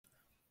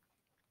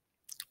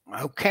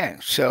Okay,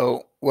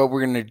 so what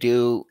we're going to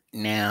do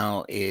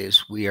now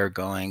is we are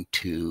going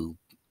to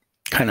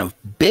kind of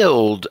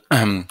build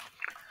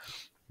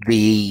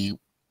the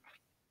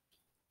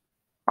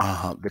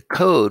the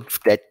code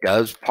that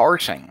does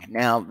parsing.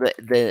 Now,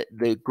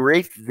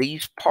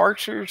 these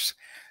parsers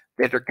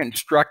that are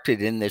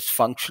constructed in this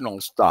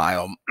functional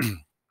style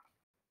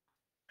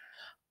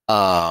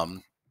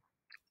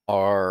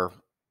are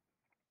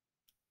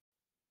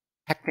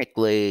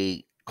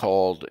technically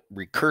called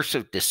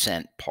recursive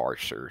descent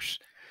parsers.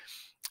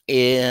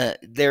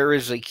 There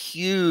is a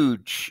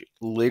huge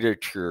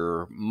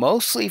literature,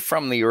 mostly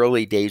from the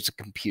early days of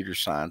computer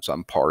science,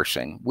 on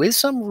parsing, with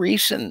some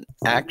recent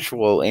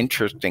actual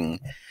interesting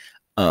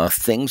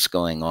things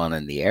going on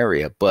in the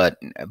area. But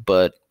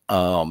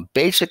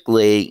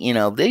basically,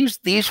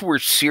 these were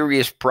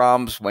serious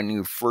problems when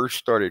you first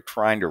started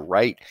trying to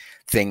write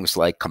things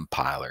like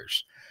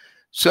compilers.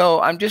 So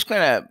I'm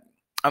gonna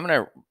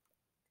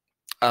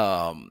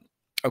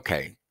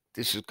okay,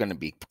 this is going to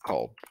be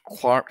called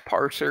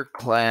Parser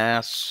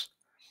class.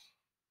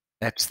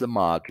 That's the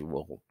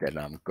module that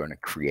I'm going to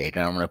create.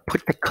 And I'm going to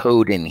put the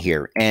code in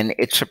here. And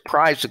it's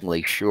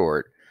surprisingly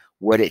short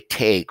what it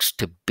takes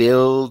to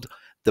build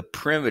the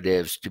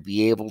primitives to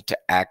be able to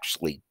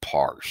actually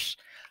parse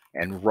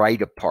and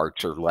write a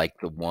parser like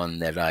the one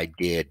that I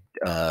did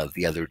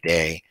the other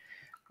day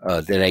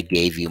that I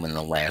gave you in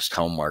the last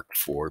homework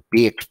for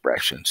B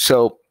expressions.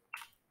 So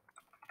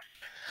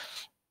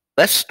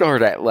let's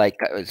start at like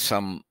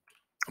some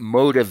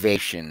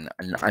motivation,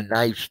 a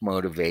nice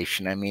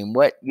motivation. I mean,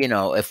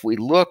 if we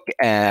look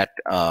at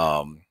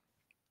I'm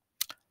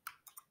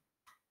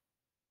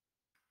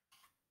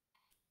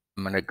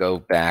going to go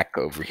back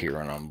over here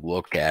and I'm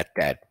look at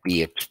that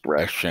B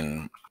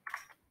expression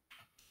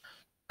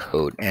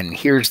code, and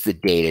here's the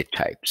data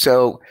type.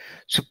 So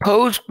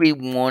suppose we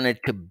wanted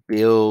to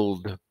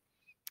build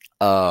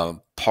a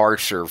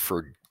parser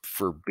for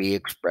B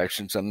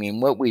expressions. I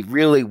mean, what we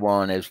really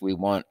want is we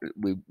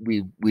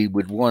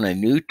would want a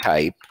new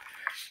type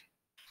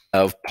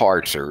of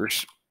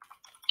parsers.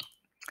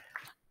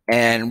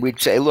 And we'd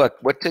say, look,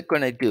 what's it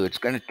going to do? It's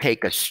going to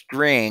take a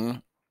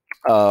string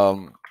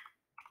and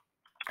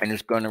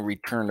it's going to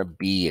return a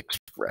B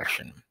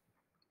expression.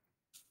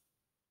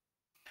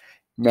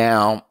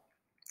 Now,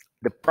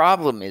 the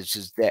problem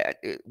is that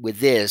with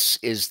this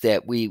is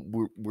that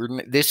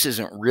this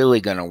isn't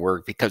really going to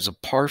work because a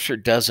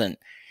parser doesn't.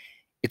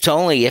 It's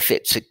only if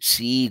it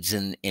succeeds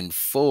in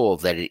full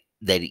that it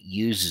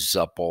uses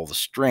up all the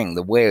string.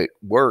 The way it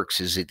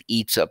works is it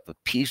eats up a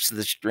piece of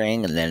the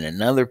string and then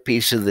another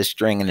piece of the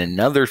string and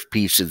another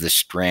piece of the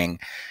string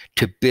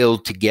to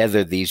build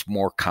together these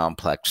more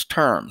complex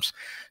terms.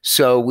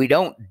 So we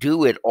don't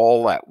do it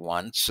all at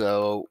once.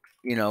 So,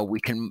 we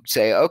can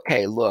say,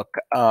 okay, look,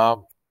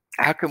 how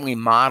can we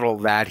model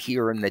that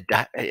here in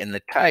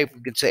the type?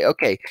 We can say,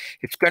 okay,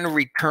 it's going to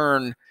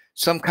return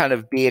some kind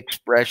of B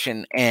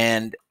expression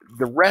and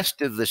the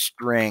rest of the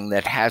string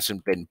that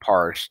hasn't been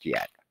parsed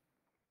yet.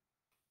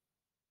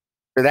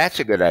 So that's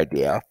a good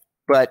idea.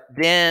 But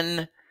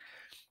then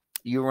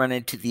you run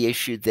into the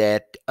issue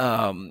that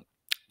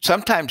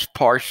sometimes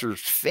parsers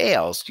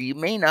fail, so you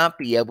may not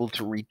be able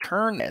to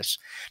return this.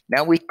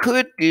 Now we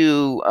could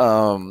do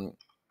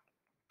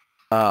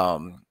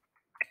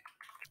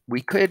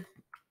we could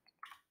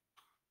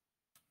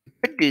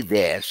do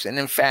this, and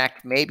in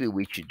fact, maybe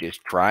we should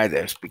just try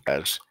this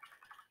because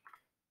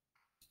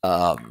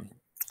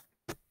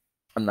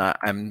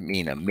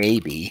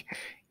maybe,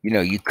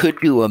 you could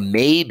do a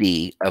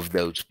maybe of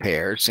those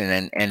pairs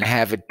and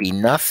have it be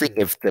nothing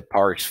if the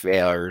parse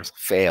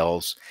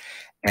fails,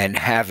 and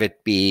have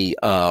it be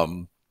a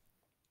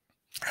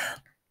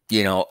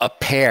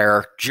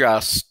pair,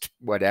 just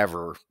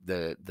whatever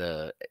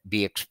the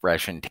B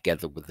expression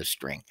together with the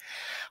string.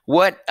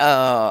 What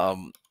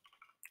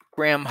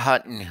Graham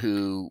Hutton,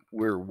 whose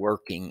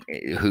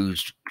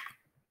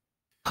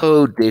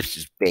code this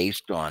is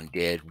based on,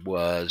 did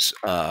was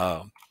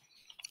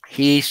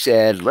he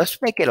said,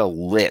 let's make it a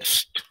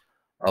list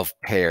of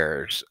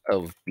pairs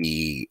of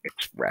B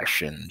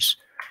expressions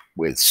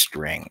with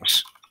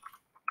strings.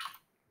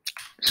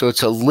 So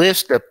it's a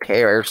list of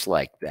pairs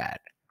like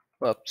that.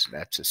 Oops,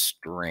 that's a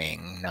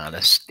string, not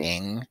a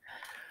sting.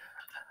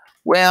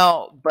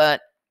 Well,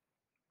 but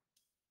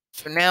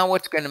so now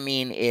what's going to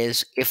mean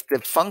is if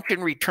the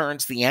function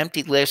returns the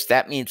empty list,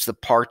 that means the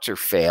parser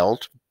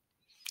failed.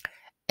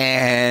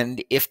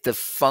 And if the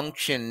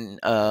function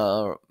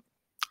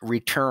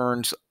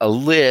returns a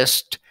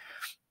list,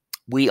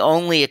 we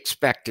only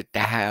expect it to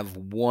have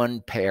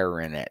one pair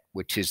in it,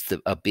 which is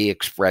a B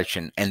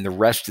expression, and the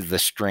rest of the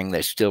string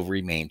that still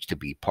remains to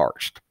be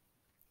parsed.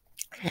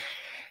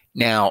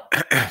 Now,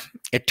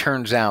 it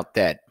turns out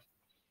that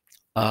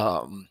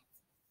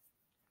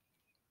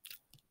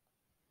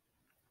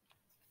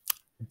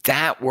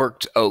that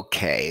worked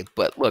okay,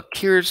 but look,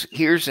 here's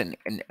an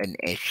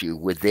issue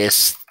with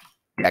this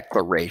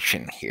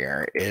declaration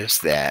here, is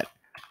that,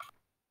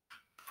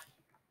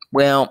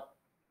 well,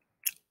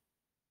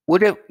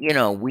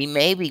 we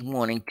may be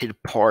wanting to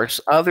parse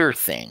other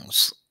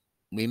things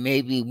We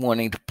may be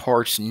wanting to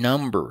parse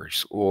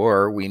numbers,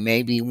 or we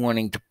may be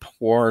wanting to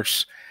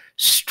parse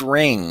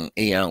strings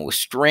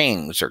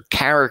or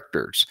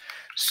characters.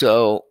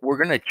 So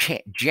we're going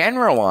to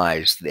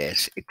generalize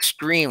this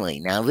extremely.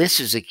 Now, this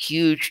is a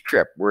huge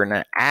trip. We're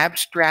going to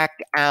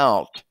abstract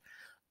out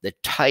the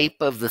type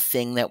of the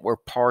thing that we're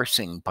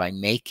parsing by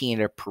making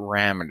it a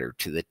parameter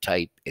to the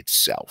type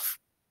itself.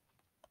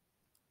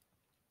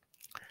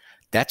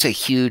 That's a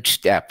huge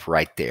step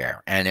right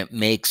there. And it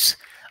makes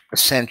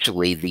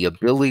essentially the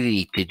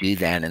ability to do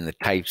that in the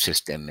type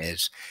system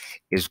is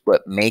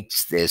what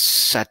makes this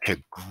such a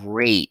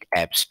great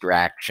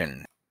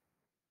abstraction.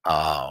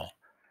 Now,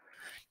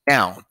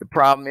 the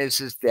problem is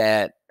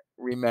that,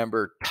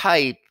 remember,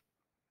 type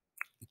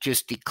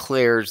just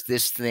declares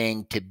this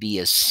thing to be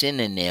a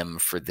synonym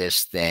for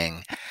this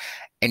thing,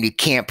 and you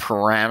can't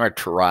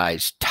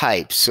parameterize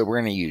types. So we're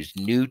going to use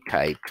new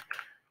type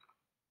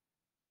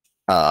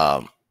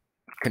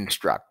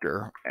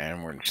constructor,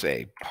 and we're going to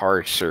say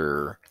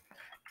parser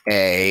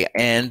A,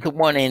 and the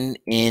one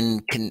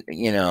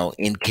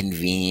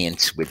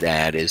inconvenience with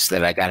that is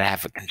that I got to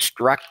have a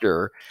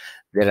constructor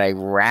that I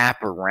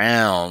wrap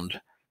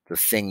around the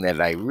thing that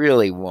I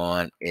really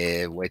want,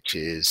 which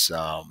is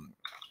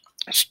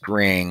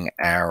string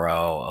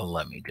arrow.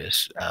 Let me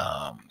just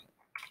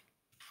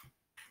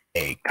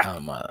a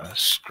comma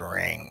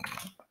string.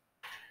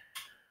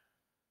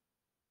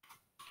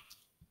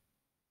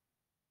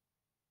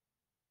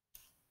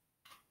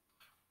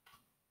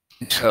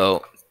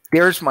 So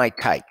there's my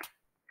type.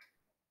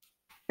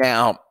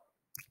 Now,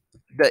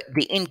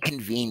 the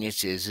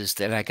inconvenience is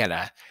that I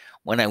gotta,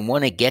 when I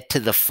want to get to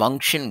the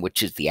function,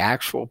 which is the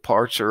actual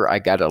parser, I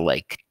gotta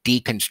like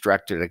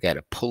deconstruct it. I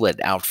gotta pull it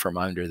out from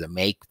under the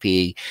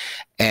make-p.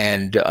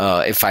 And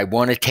if I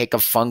want to take a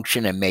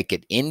function and make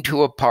it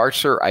into a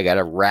parser, I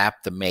gotta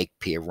wrap the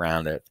make-p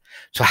around it.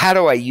 So how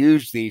do I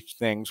use these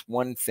things?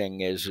 One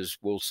thing is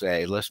we'll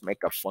say, let's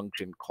make a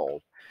function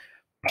called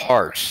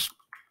parse.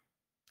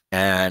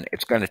 And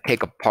it's going to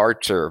take a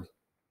parser,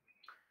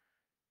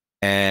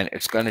 and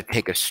it's going to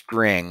take a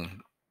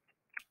string,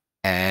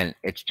 and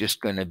it's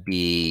just going to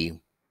be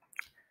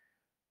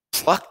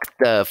pluck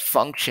the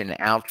function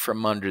out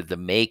from under the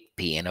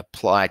make-p and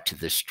apply to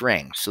the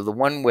string. So the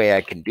one way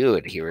I can do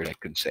it here is I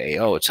can say,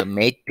 oh, it's a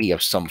make-p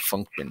of some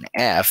function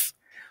f,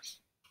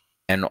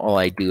 and all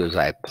I do is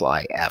I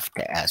apply f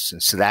to s.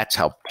 And so that's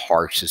how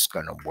parse is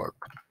going to work.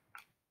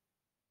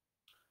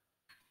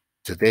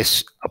 So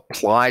this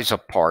applies a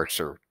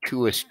parser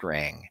to a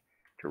string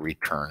to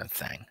return a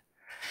thing.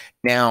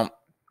 Now,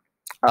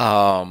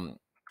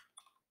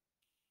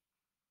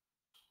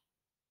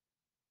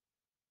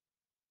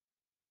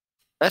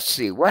 let's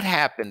see what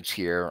happens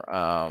here.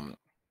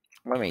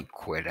 Let me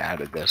quit out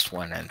of this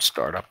one and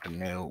start up a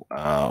new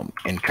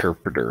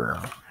interpreter.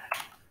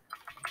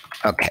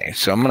 Okay,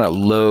 so I'm going to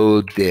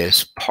load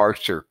this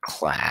parser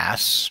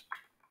class.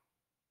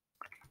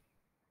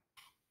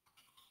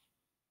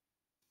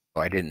 Oh,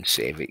 I didn't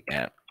save it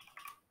yet.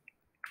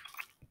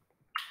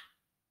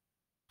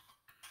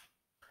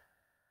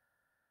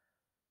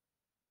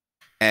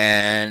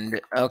 And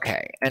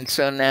okay, and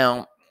so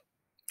now,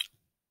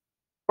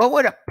 what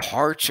would a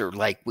parser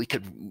like? We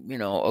could,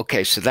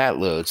 okay, so that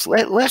loads.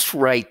 Let's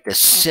write the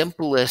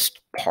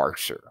simplest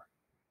parser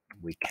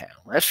we can.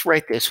 Let's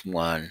write this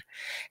one,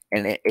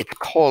 and it's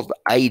called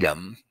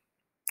item,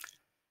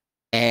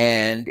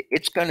 and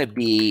it's going to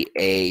be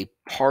a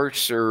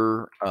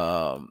parser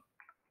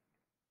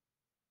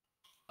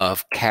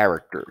of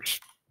characters.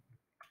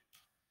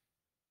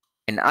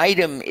 An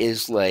item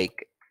is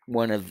like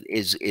one of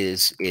is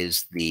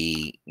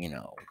the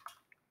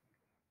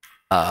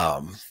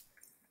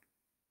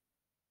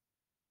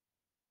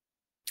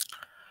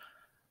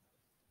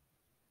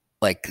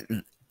like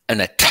an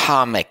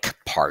atomic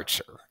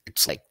parser.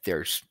 It's like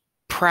there's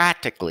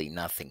practically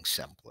nothing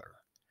simpler.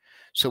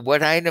 So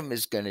what item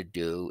is going to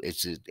do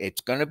is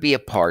it's going to be a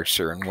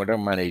parser, and what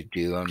I'm going to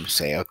do, I'm going to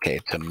say, okay,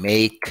 it's a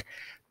make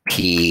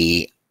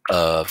p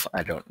of,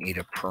 I don't need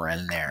a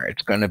paren there.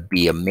 It's going to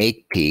be a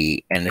make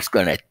p, and it's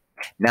going to,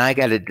 now I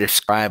got to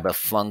describe a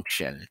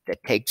function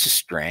that takes a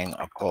string.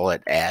 I'll call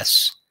it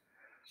s.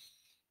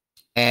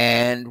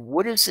 And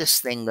what is this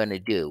thing going to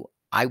do?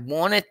 I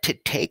want it to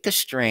take a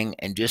string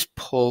and just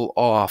pull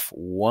off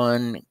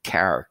one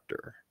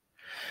character.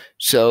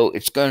 So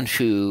it's going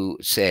to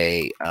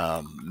say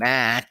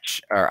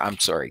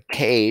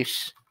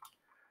case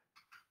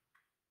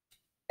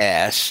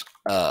s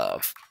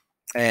of,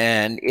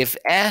 and if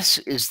s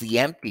is the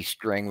empty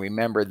string,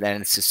 remember,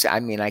 then it's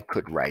I mean, I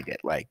could write it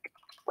like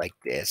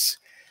this.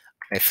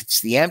 If it's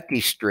the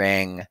empty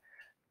string,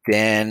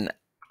 then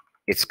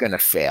it's going to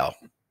fail.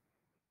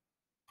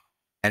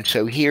 And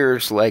so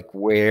here's like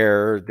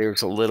where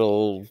there's a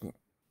little,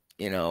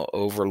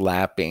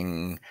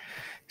 overlapping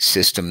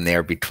system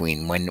there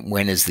between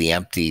when is the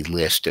empty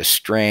list a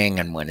string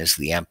and when is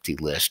the empty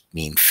list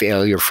mean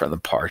failure from the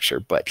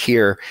parser. But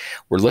here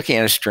we're looking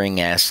at a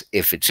string s.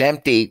 If it's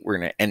empty, we're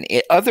gonna, and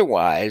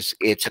otherwise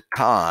it's a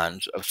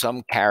cons of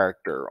some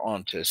character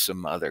onto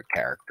some other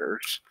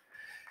characters.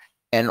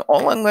 And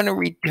all I'm going to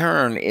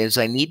return is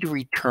I need to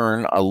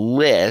return a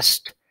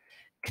list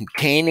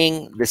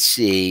containing the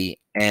C,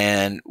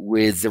 and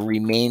with the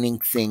remaining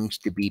things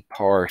to be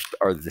parsed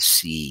are the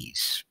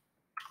C's.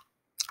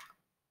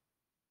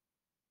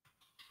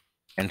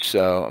 And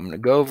so I'm going to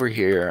go over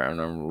here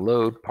and I'm going to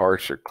load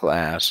parser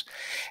class.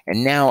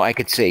 And now I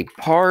could say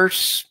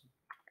parse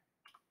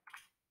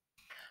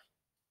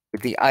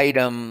the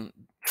item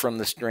from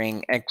the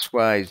string X,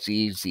 Y,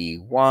 Z, Z,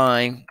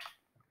 Y.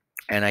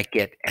 And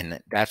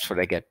that's what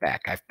I get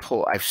back.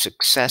 I've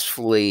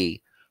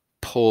successfully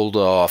pulled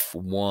off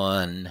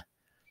one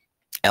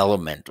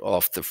element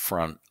off the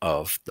front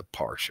of the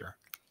parser.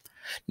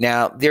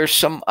 Now, there's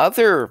some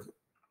other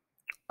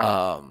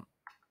kind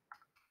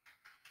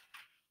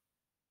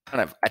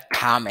of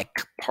atomic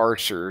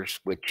parsers,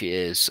 which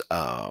is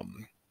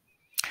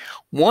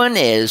one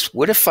is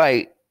what if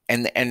I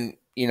and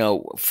you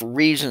know, for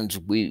reasons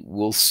we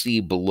will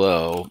see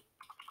below,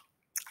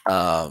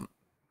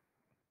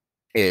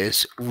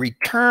 is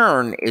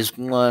return is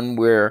one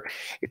where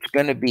it's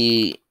going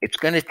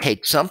to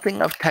take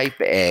something of type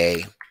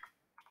A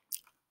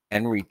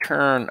and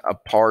return a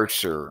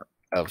parser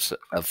of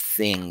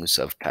things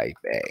of type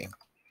A.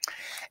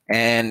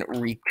 And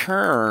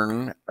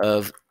return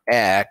of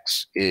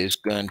X is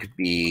going to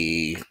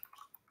be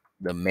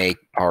the make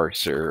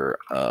parser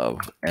of,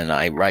 and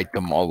I write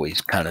them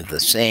always kind of the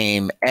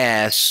same,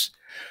 S.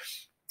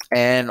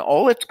 And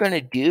all it's going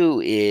to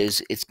do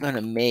is it's going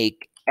to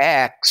make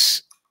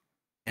X,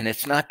 and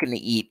it's not going to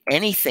eat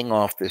anything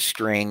off the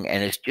string,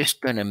 and it's just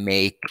going to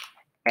make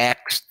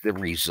X the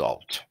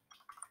result.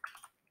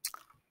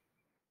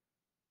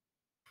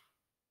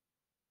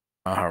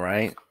 All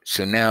right.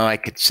 So now I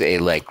could say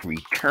like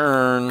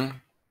return,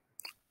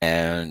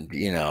 and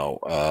you know,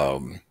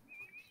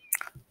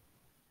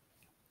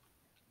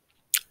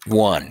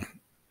 1.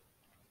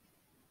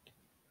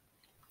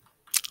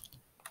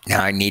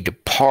 Now I need to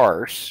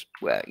parse.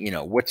 Well, you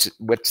know, what's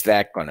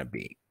that going to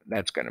be?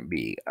 That's going to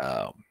be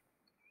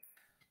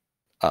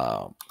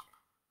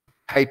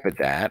type of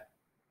that.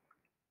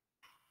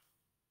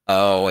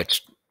 Oh,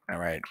 it's all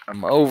right.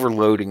 I'm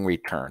overloading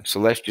return. So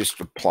let's just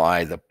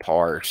apply the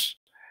parse.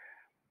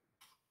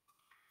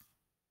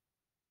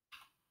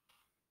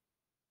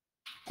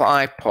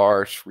 Apply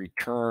parse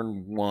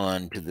return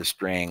 1 to the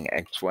string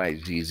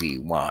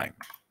XYZZY.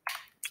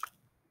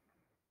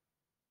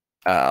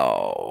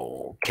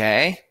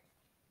 Okay.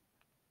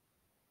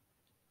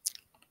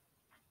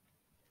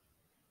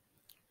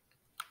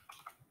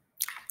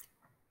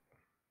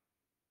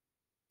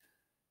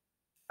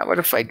 What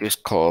if I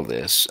just call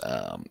this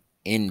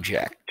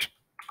inject?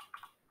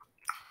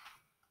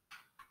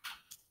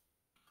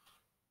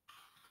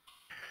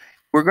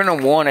 We're going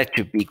to want it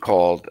to be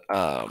called,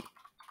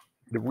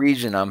 the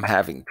reason I'm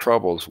having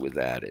troubles with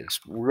that is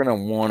we're going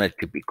to want it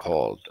to be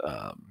called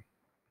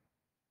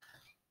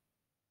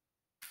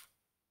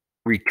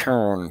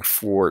return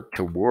for it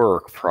to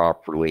work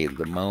properly,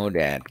 the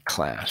monad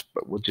class,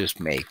 but we'll just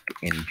make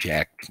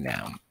inject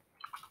now.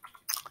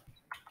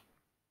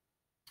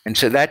 And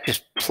so that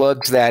just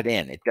plugs that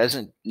in. It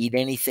doesn't eat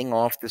anything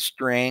off the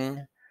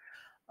string.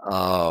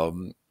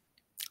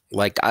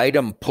 Like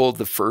item pulled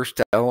the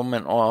first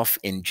element off,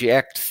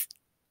 inject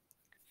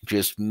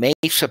just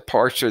makes a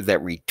parser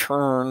that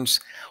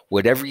returns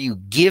whatever you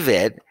give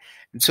it.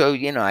 And so,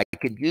 you know, I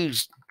could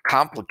use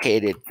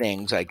complicated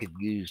things. I could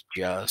use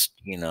just,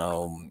 you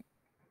know,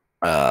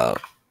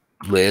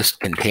 list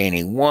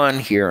containing 1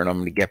 here, and I'm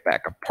going to get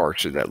back a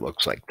parser that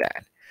looks like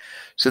that.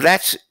 So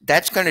that's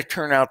going to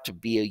turn out to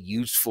be a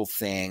useful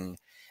thing,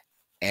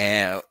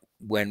 and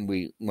when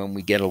we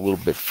get a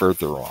little bit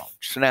further on.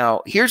 So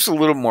now here's a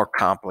little more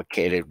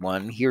complicated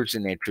one. Here's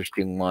an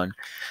interesting one.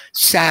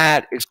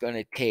 Sat is going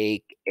to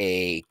take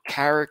a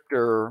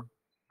character,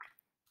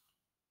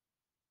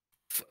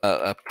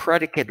 a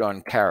predicate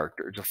on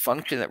character. It's a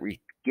function that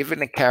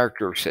given a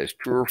character says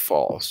true or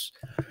false,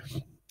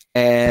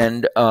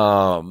 and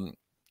then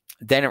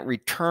it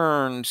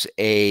returns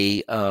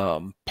a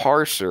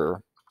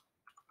parser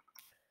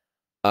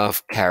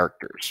of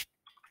characters.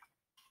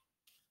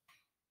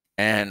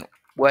 And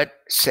what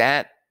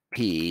sat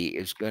p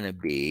is going to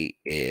be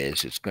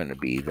is it's going to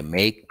be the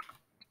make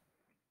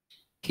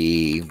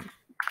key,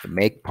 the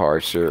make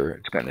parser.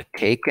 It's going to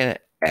take an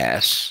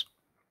S,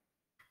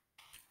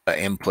 an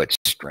input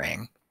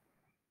string,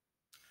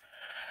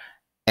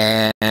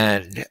 and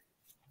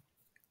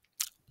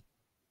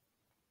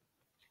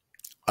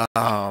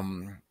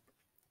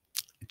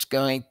it's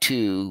going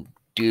to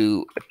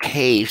do a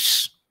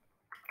case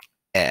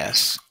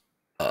S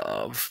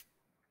of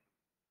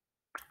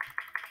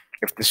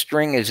if the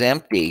string is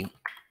empty,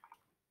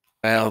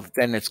 well,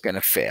 then it's going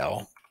to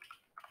fail.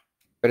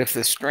 But if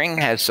the string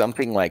has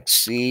something like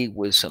C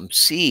with some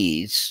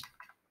C's,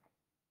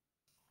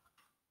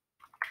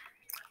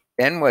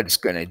 then what it's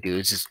going to do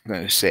is it's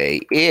going to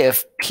say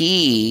if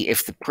P,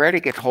 if the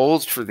predicate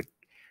holds for the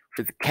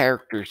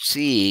character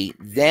C,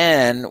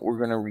 then we're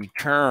going to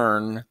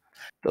return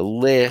the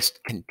list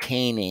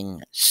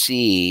containing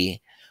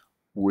C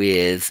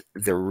with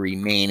the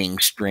remaining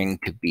string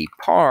to be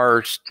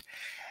parsed,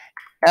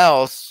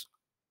 else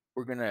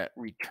we're going to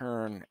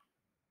return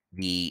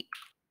the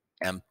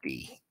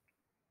empty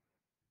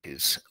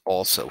is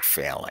also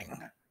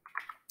failure.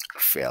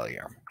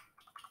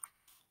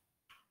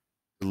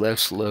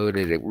 Let's load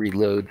it,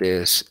 reload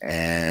this.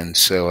 And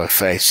so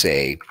if I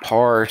say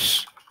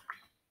parse,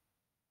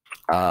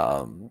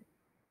 now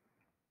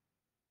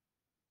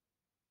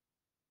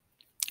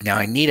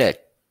I need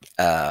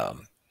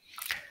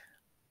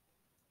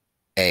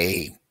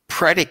a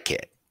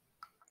predicate.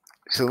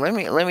 So let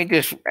me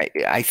just,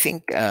 I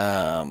think,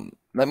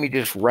 let me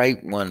just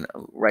write one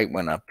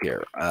up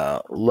here.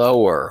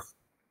 Lower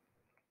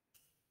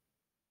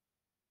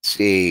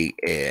C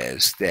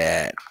is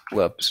that,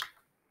 whoops.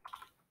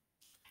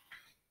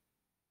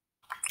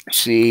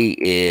 C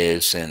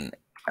is an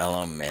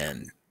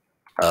element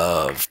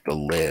of the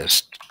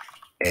list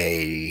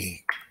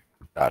A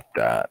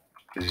dot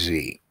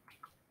Z.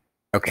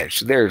 Okay,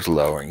 so there's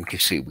lower. You can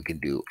see we can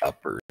do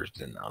uppers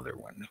and other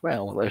ones.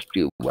 Well, let's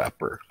do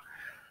upper.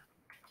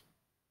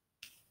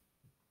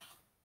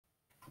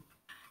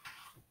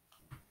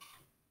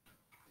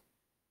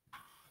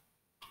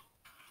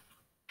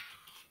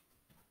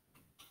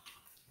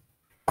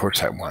 Of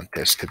course, I want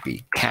this to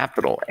be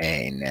capital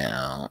A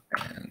now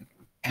and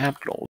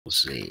capital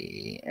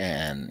Z,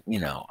 and you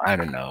know, I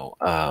don't know,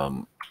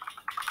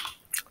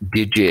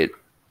 digit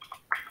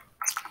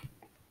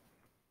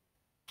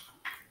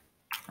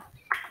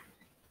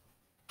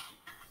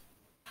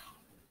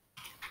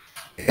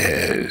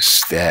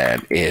is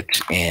that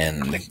it's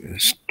in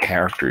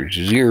character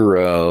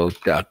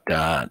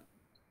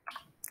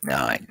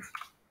 0.9.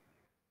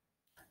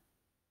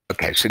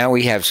 Okay, so now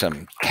we have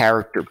some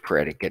character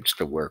predicates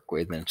to work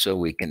with, and so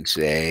we can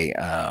say,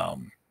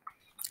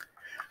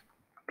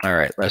 all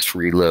right, let's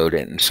reload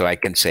it. And so I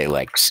can say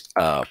like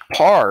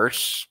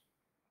parse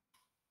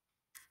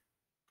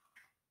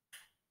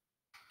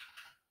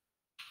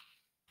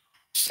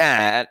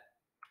sat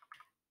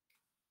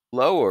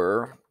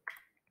lower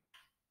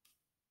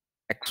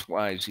x,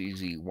 y, z,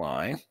 z,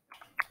 y.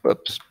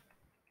 Whoops.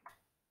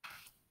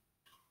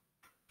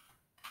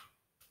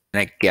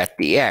 And I get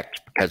the x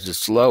because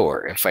it's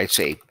lower. If I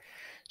say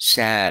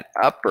sat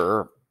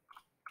upper,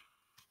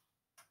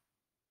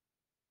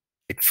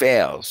 it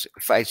fails.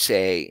 If I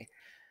say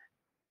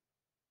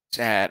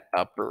sat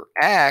upper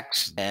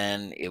x,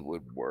 then it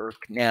would work.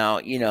 Now,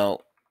 you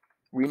know,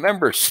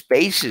 remember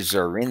spaces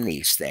are in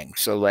these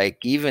things. So like,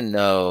 even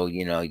though,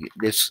 you know,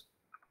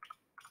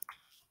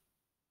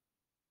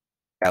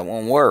 that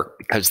won't work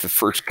because the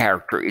first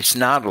character is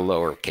not a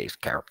lowercase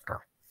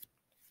character.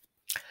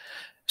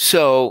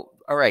 So,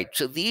 all right.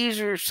 So these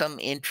are some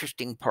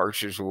interesting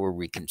parsers where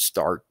we can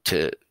start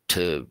to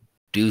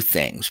do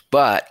things.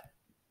 But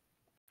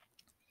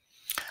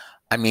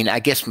I mean, I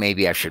guess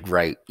maybe I should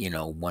write, you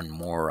know, one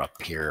more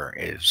up here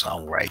is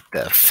I'll write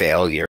the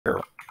failure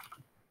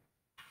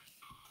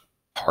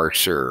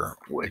parser,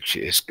 which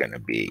is going to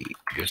be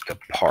just a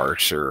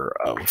parser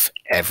of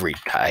every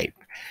type.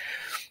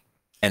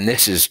 And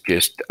this is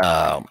just,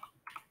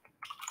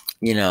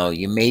 you know,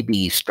 you may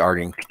be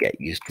starting to get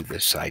used to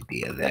this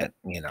idea that,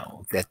 you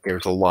know, that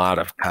there's a lot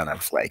of kind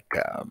of like,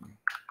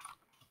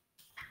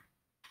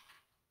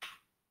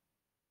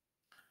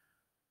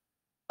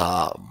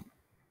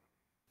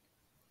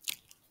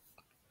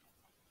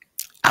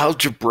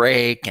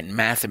 algebraic and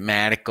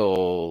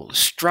mathematical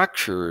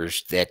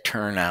structures that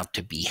turn out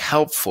to be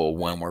helpful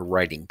when we're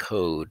writing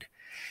code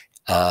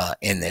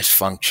in this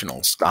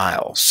functional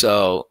style.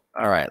 So,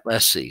 all right,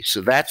 let's see.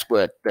 So that's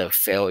what the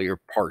failure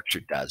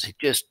parser does. It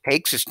just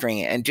takes a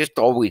string and just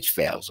always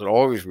fails. It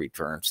always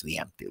returns the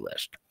empty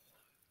list.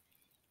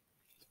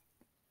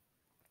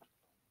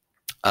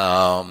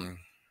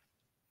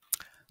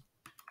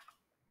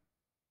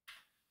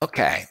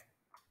 Okay.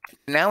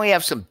 Now we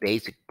have some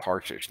basic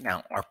parsers.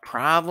 Now, our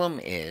problem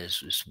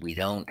is we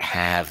don't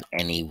have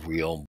any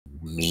real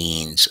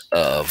means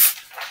of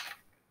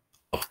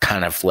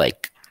kind of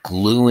like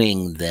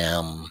gluing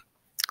them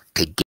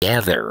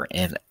together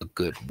in a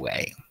good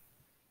way.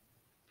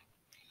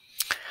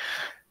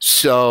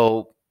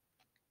 So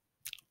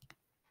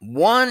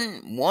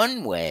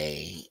one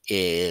way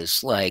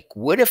is like,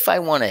 what if I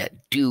want to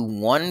do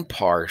one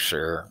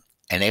parser,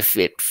 and if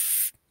it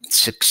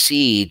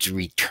succeeds,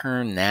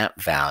 return that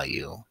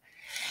value,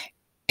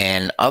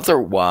 and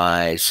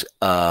otherwise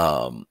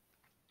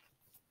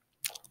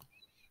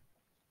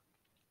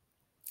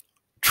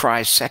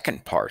try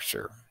second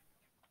parser.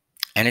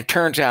 And it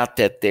turns out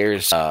that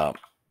there's a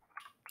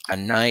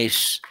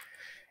nice,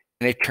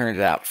 and it turns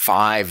out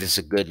 5 is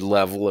a good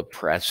level of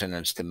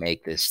precedence to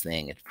make this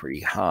thing. It's pretty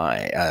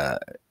high.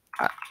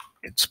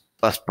 It's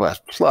plus,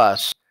 plus,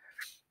 plus.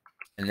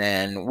 And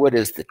then what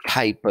is the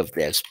type of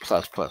this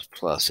plus, plus,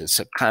 plus? It's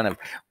a kind of,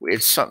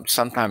 it's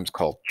sometimes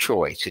called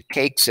choice. It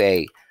takes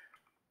a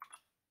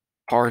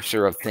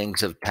parser of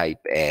things of type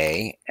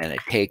A, and it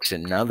takes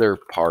another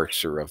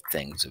parser of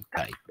things of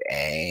type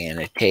A,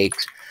 and it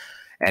takes,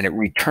 and it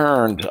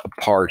returns a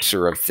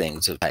parser of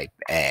things of type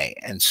A.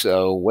 And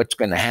so what's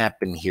going to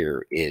happen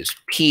here is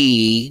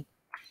P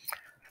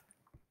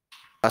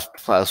plus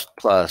plus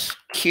plus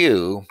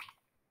Q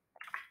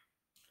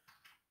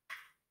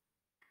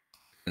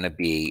going to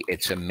be,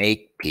 it's a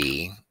make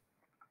P,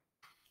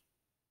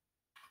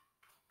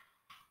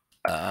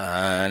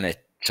 and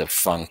it's a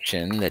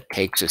function that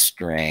takes a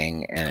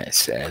string and it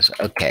says,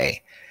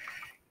 okay,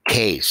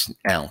 case.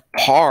 Now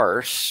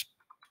parse,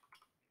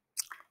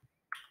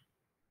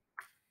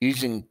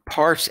 using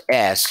parse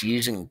S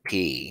using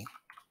P.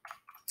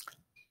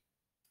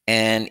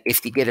 And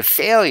if you get a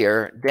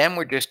failure, then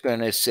we're just going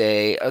to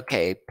say,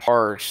 okay,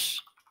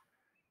 parse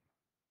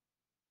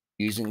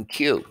using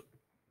Q.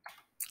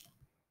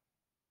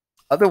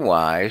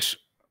 Otherwise,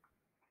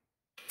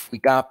 if we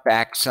got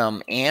back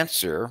some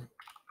answer,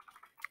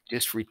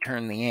 just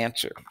return the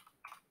answer.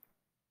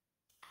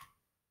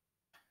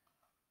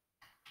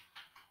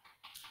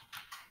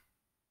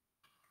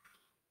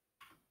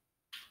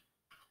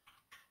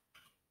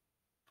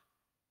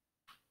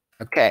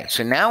 Okay,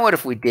 so now what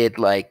if we did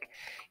like,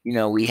 you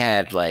know, we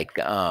had like,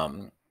 well,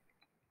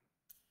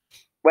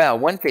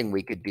 one thing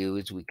we could do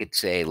is we could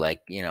say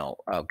like, you know,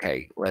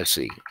 okay, let's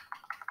see,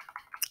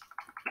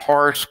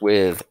 parse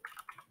with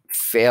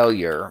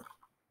failure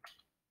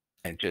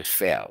and just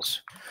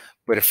fails.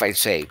 But if I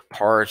say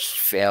parse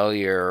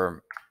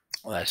failure,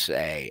 let's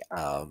say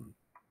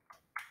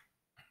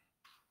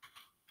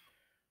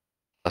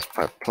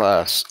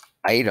plus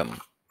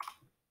item,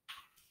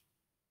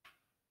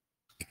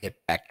 get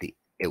back the,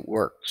 it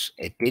works.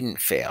 It didn't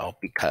fail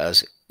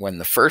because when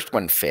the first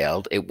one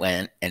failed, it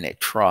went and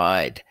it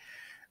tried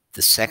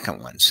the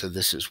second one. So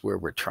this is where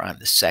we're trying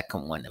the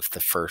second one if the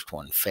first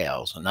one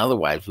fails. And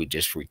otherwise, we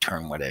just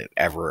return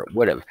whatever it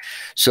would have.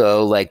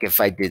 So like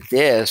if I did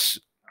this,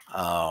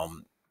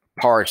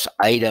 parse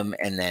item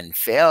and then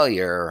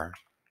failure,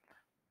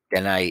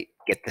 then I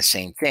get the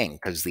same thing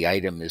because the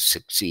item is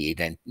succeed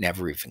and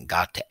never even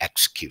got to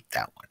execute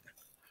that one.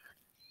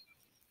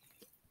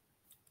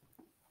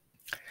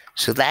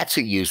 So that's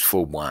a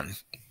useful one.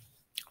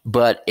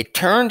 But it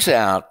turns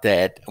out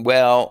that,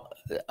 well,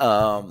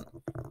 I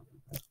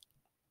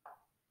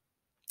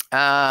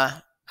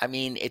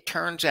mean, it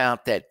turns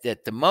out that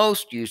the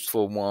most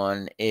useful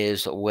one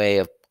is a way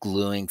of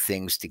gluing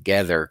things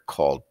together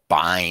called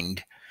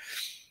bind.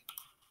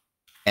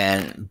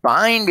 And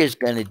bind is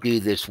going to do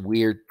this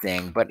weird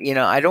thing, but you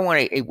know, I don't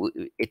want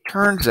to. It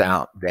turns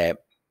out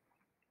that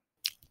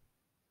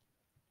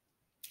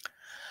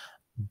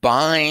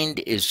bind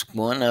is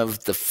one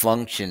of the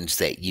functions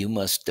that you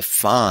must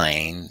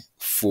define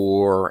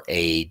for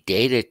a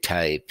data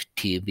type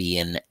to be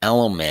an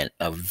element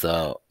of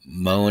the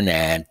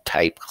monad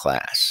type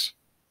class.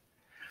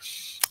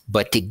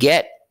 But to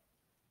get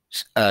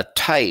a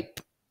type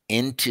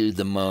into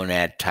the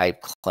monad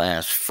type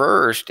class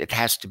first, it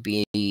has to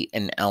be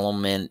an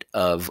element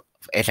of,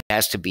 it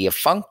has to be a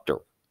functor.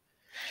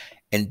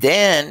 And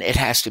then it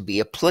has to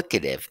be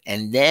applicative.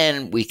 And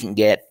then we can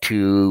get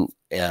to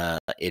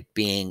it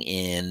being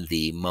in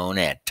the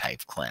monad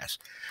type class.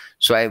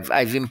 So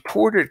I've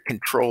imported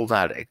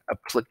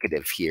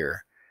control.applicative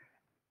here.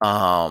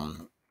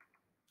 And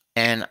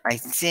I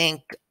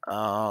think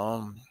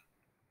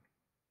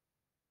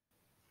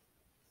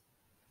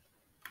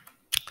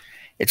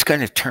it's going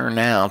to turn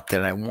out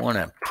that I want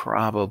to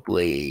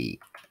probably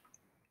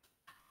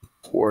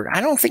import.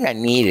 I don't think I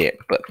need it,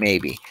 but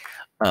maybe.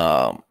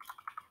 Monad.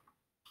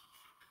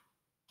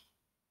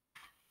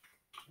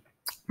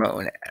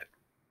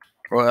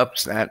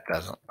 Whoops, that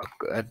doesn't look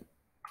good.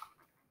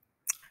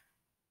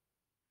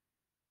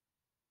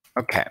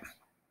 Okay.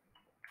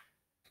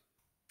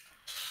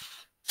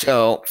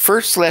 So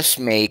first, let's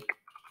make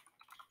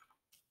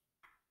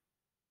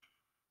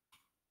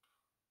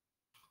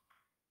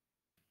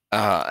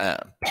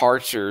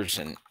parsers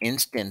an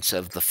instance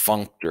of the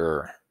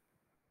functor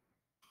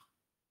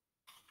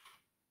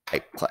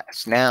type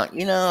class. Now,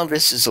 you know,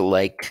 this is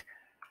like,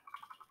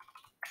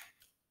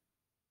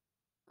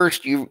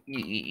 first you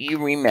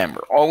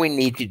remember, all we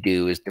need to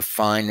do is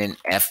define an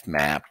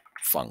fmap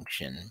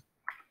function.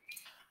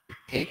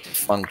 Take the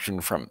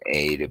function from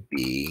A to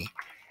B,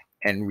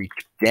 and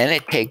then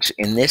it takes,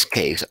 in this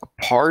case, a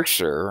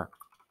parser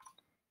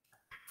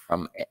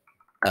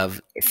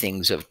of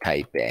things of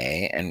type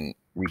A and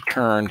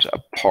returns a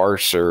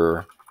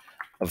parser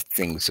of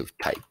things of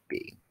type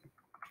B.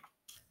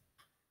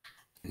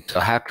 So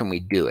how can we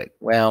do it?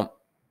 Well,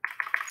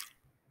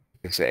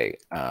 we say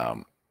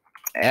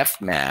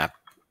fmap,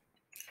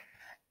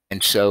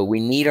 and so we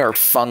need our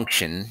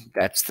function.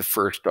 That's the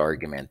first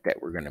argument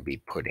that we're going to be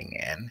putting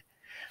in.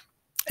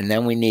 And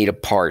then we need a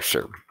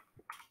parser.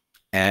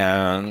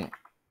 And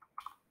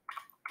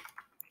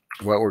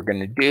what we're going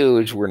to do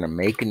is we're going to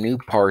make a new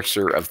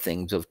parser of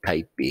things of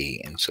type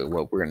B. And so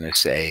what we're going to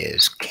say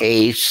is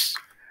case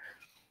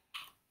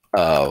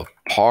of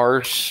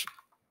parse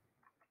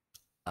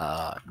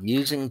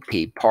using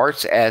P,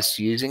 parse S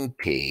using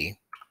P.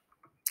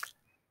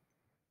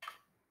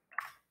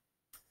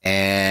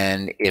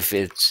 And if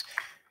it's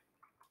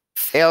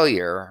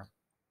failure,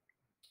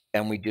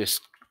 then we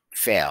just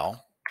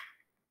fail.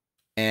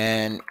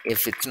 And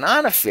if it's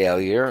not a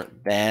failure,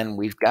 then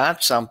we've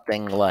got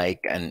something like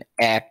an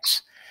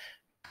X,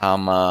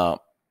 comma,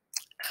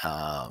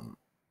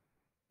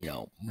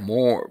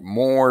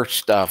 more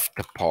stuff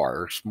to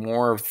parse,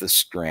 more of the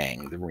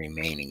string, the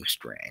remaining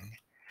string.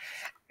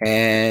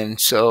 And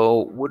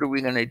so what are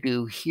we going to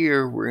do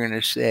here? We're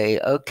going to say,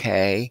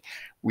 okay,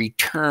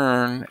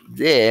 return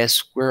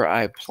this where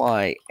I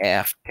apply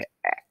f to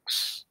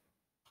x.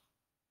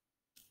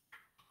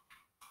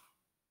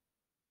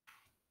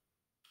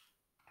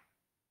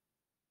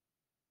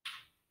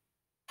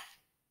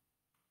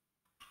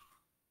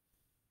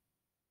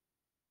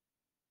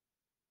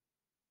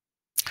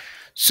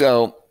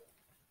 So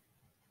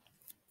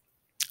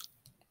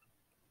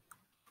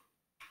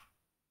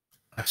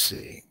let's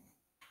see.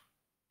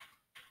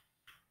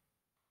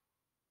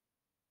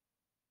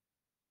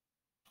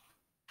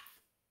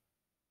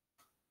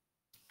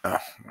 Oh,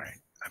 right.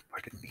 I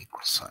put an equal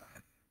sign.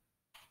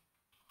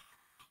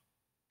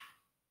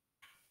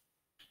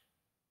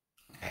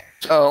 Okay.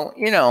 So,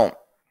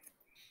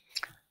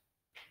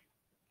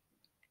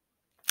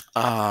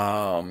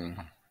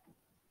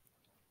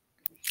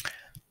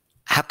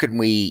 how can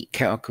we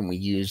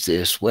use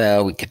this?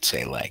 Well, we could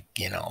say like,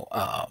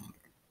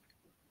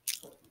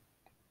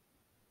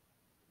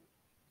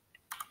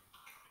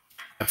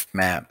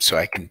 fmap, so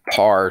I can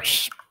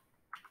parse,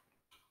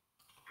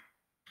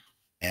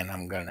 and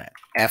I'm going to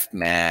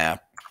fmap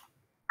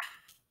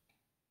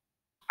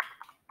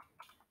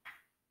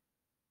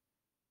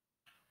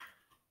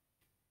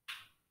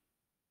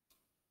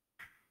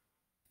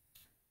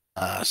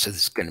so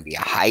this is going to be a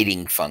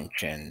hiding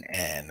function,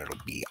 and it'll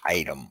be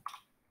item,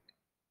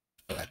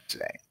 let's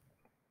say.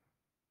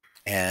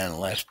 And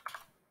what's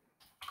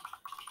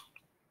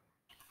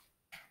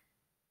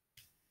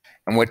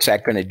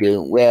that going to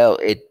do? Well,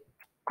 it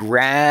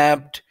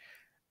grabbed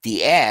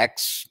the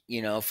X,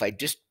 if I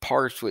just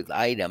parse with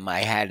item, I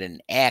had an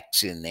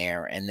X in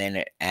there, and then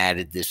it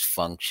added this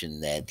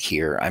function that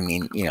here, I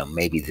mean,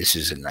 maybe this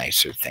is a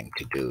nicer thing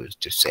to do, is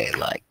to say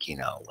like,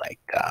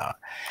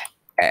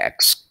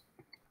 X,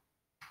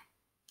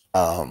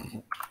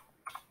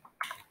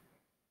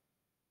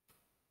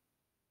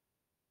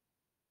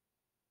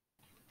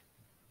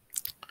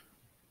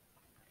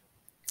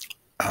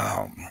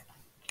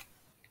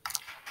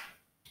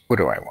 what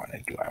do I want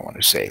to do? I want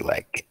to say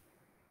like,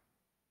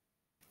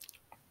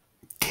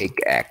 take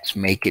X,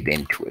 make it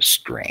into a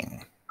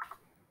string,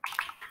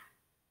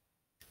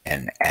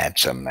 and add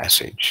some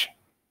message.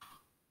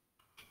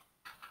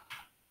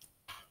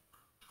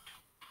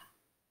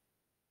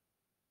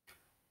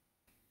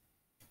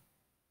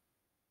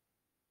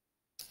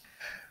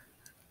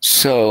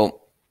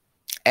 So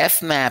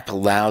fmap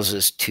allows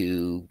us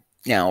to,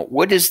 now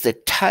what is the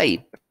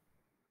type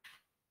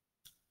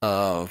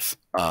of,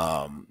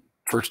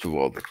 first of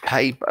all, the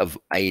type of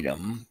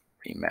item,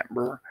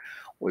 remember,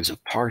 was a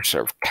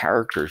parser of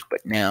characters,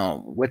 but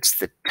now what's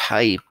the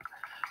type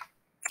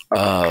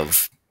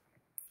of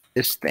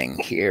this thing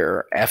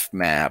here,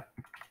 fmap?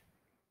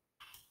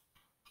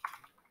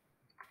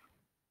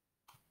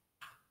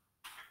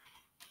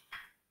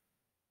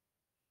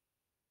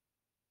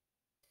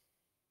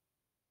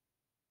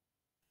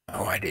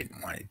 Oh, I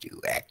didn't want to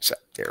do X up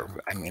there.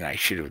 I mean, I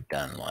should have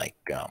done like,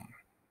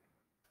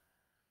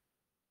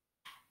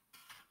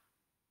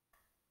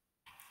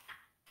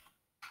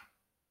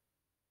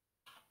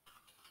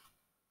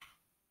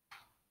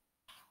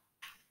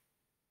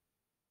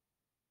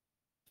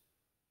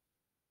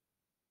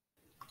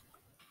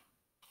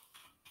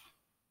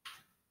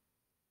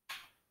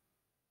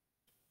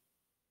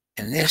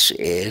 and this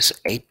is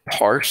a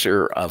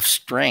parser of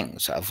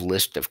strings, of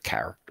list of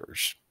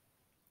characters.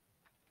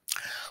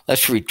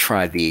 Let's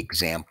retry the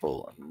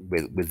example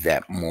with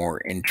that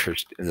more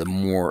interest, the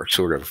more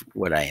sort of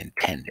what I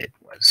intended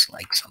was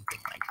like something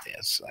like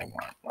this. I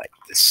want like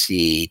the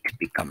C to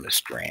become a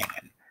string.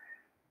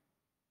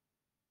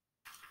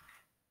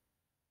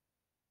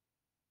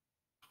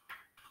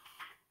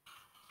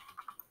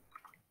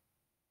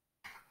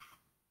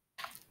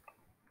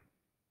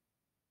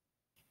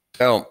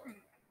 So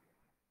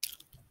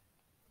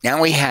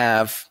now we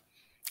have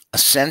a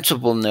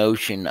sensible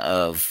notion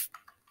of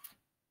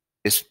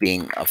this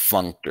being a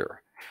functor.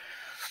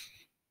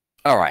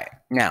 All right,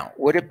 now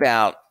what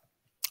about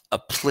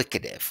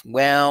applicative?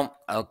 Well,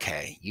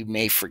 okay, you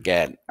may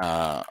forget,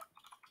 I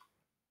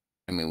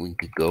mean, we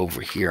could go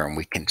over here and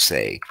we can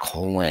say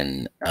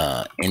colon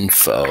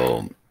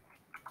info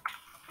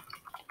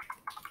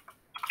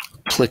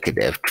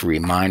applicative to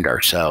remind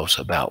ourselves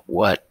about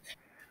what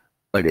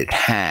it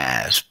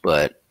has,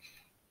 but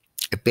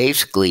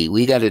basically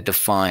we got to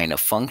define a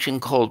function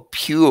called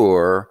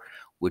pure,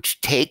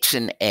 which takes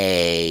an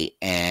A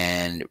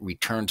and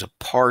returns a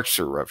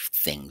parser of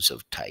things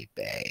of type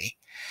A.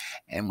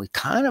 And we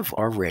kind of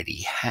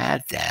already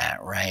had that,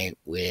 right,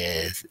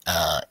 with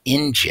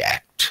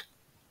inject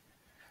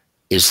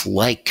is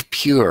like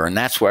pure, and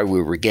that's why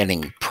we were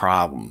getting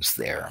problems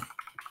there.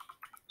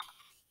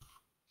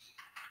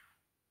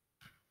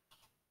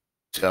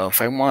 So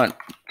if I want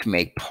to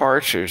make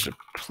parsers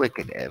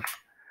applicative,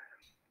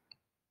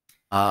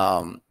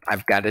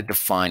 I've got to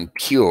define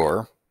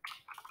pure.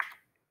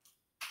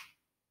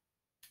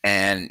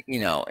 And, you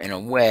know, in a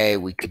way,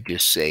 we could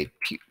just say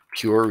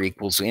pure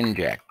equals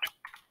inject.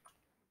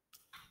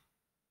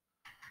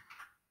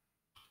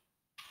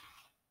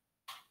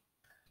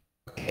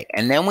 Okay.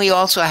 And then we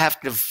also have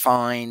to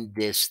find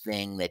this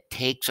thing that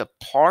takes a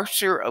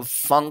parser of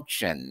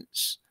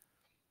functions.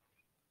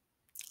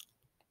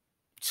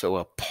 So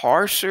a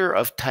parser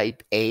of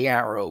type A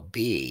arrow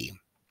B,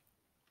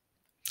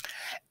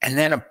 and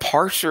then a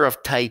parser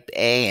of type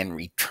A and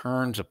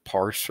returns a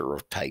parser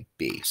of type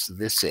B. So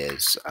this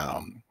is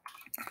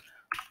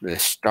the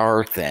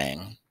star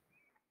thing.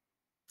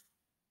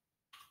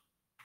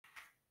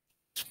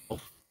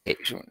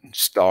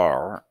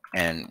 Star.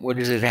 And what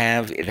does it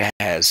have?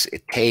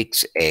 It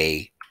takes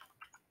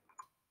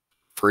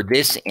for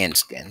this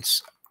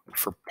instance,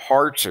 for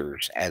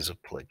parsers as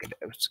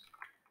applicatives,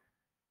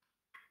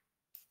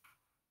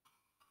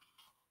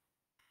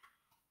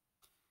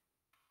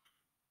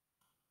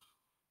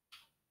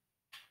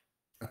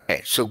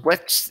 okay, so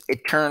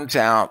it turns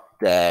out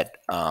that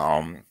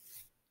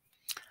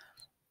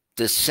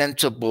the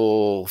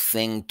sensible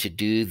thing to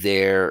do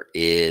there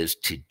is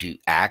to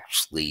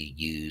actually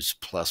use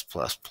plus,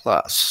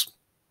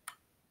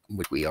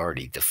 which we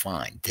already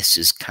defined. This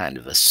is kind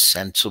of a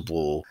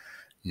sensible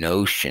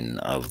notion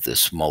of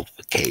this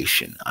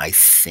multiplication, I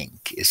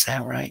think. Is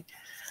that right?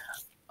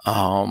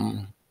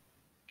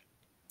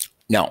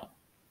 No.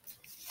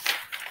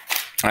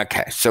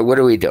 Okay, so what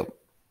do we do?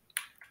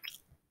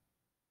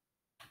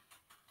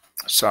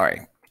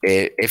 Sorry.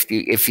 If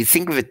you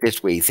think of it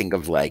this way, you think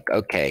of like,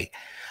 okay,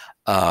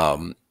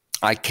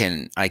 I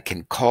can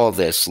call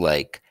this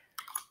like,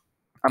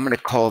 I'm going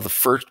to call the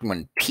first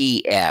one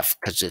PF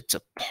because it's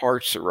a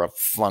parser of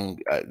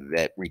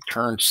that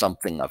returns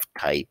something of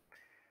type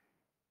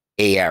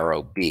A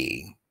arrow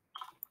B.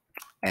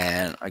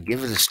 And I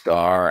give it a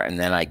star, and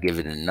then I give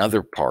it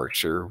another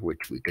parser,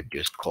 which we could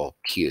just call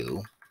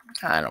Q.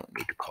 I don't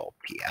need to call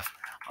PF.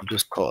 I'll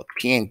just call it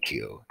P and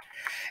Q.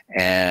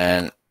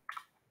 And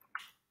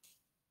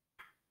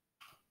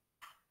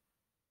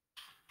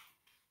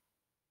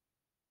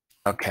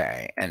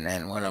okay, and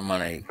then what am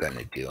I going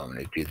to do? I'm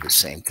going to do the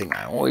same thing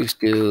I always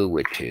do,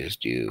 which is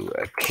do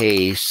a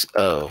case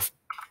of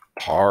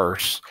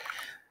parse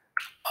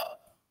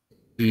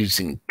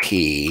using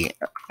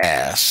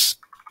PS.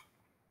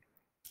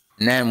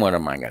 And then what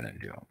am I going to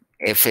do?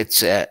 If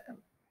it's a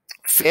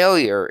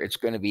failure, it's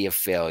going to be a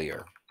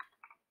failure.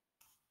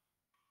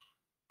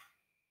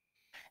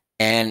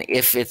 And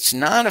if it's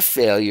not a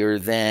failure,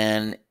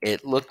 then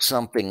it looks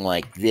something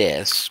like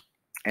this.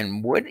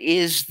 And what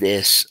is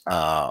this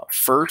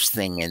first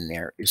thing in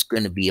there is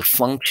going to be a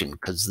function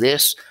because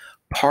this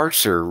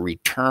parser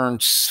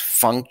returns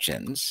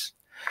functions.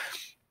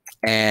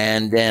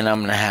 And then I'm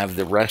going to have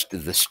the rest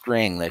of the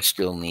string that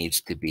still needs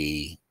to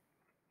be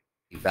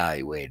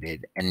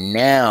evaluated. And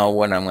now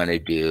what I'm going to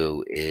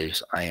do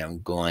is I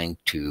am going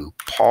to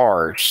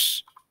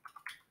parse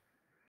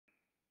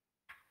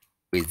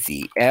with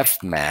the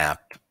F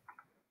map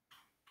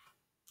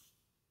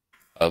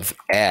of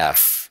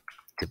F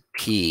to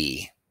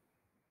P.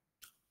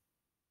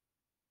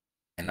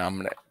 And I'm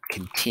going to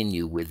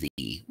continue with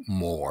the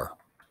more,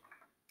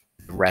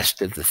 the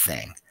rest of the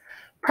thing.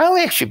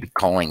 Probably I should be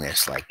calling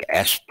this like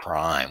S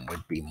prime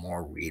would be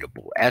more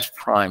readable. S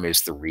prime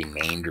is the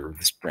remainder of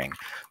the string.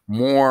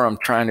 More, I'm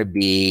trying to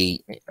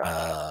be,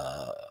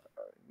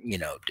 you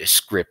know,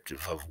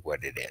 descriptive of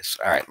what it is.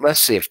 All right, let's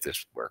see if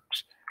this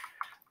works.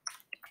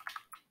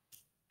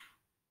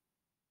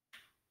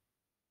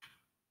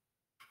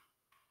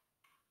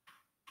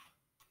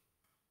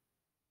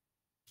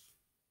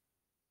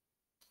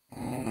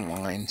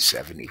 Line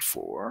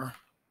 74.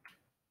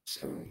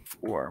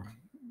 74.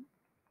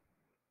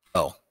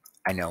 Oh,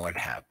 I know what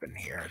happened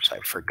here is I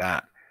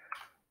forgot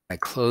my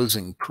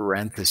closing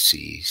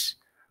parentheses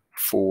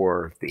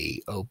for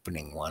the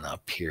opening one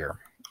up here.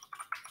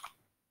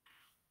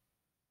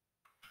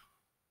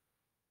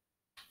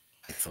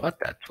 I thought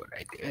that's what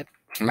I did.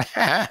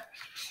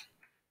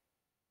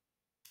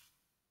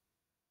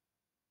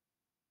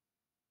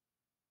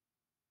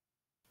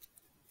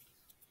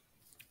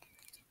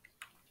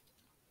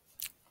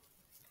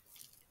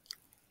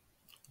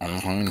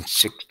 On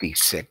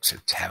 66,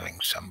 it's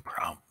having some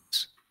problems.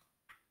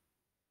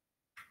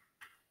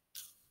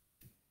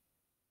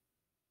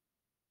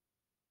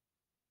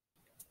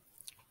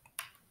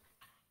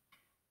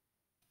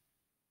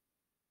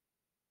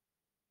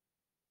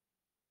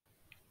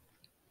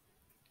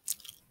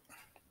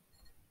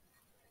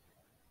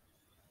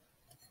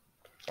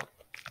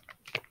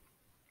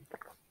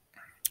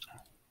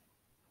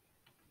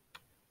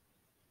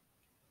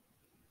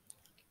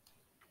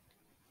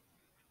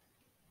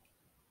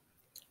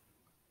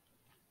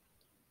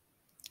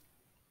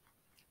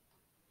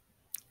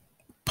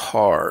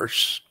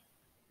 Parse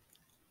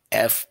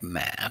F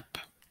map.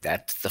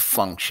 That's the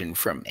function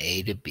from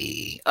A to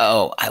B.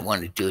 Oh, I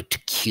want to do it to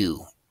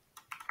Q.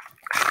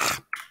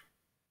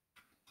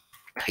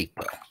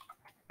 Typo.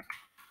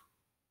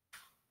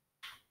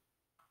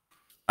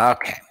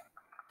 Okay.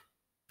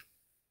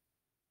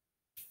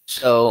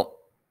 So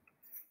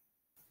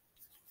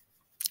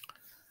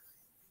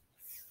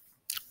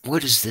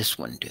what does this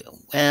one do?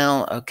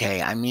 Well,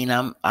 okay. I mean,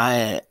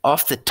 I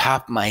off the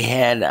top of my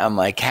head, I'm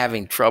like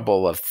having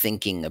trouble of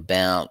thinking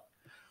about.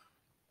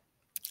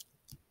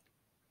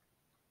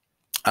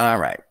 All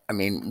right. I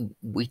mean,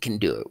 we can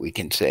do it. We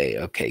can say,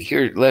 okay,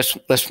 here,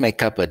 let's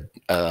make up a,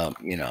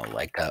 you know,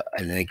 like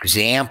an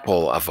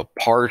example of a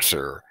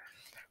parser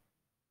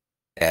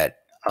that,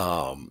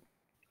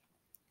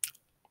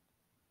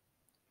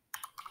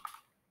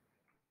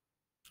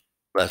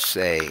 let's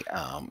say,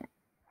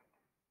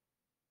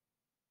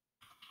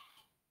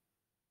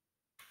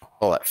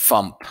 call it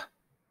fun,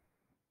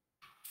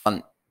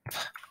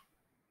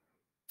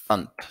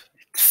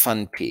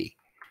 fun, p.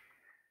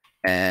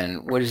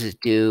 And what does it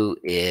do?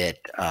 It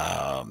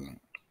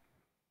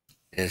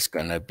is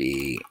going to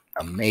be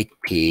a make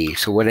p.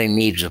 So what I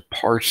need is a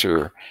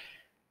parser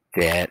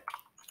that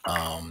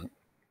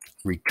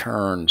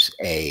returns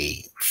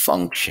a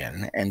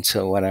function. And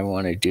so what I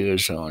want to do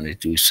is I want to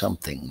do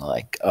something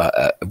like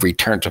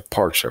returns a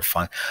parser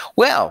fun.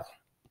 Well,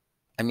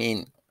 I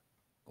mean,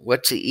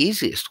 what's the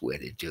easiest way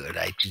to do it?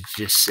 I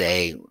just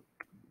say,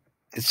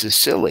 this is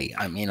silly.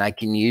 I mean, I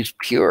can use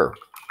pure.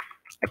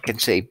 I can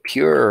say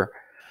pure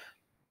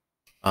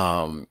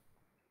and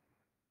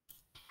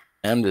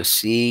the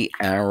C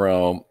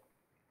arrow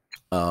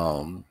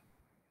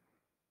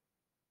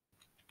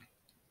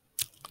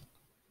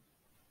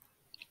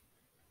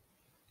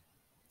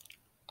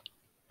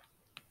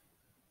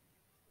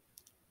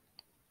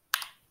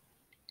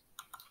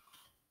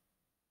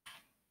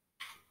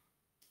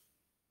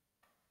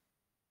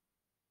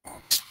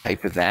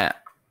type of that.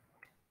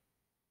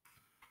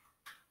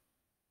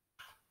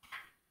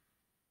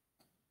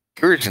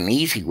 Here's an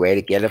easy way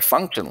to get a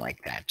function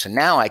like that. So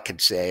now I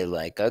could say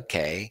like,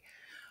 okay,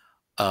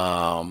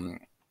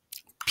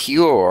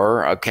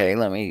 pure, okay,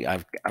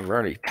 I've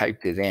already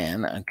typed it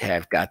in. Okay,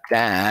 I've got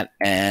that.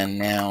 And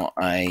now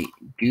I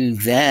do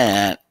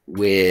that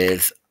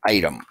with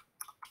item.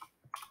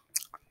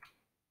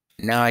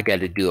 Now I got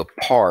to do a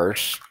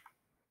parse.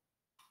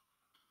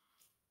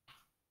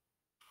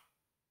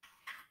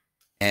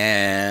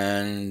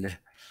 And,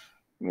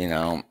 you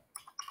know,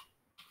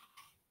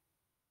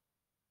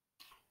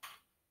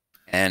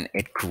 and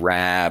it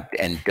grabbed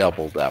and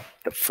doubled up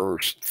the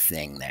first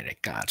thing that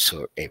it got.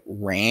 So it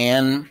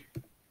ran,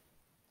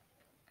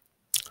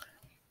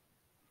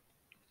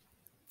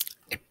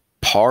 it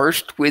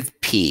parsed with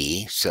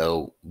P.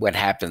 So what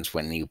happens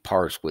when you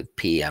parse with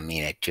P? I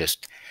mean, it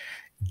just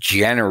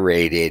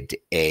generated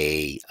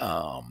a,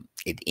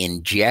 it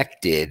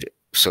injected.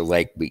 So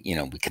like we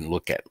can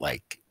look at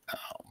like,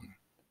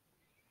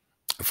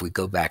 if we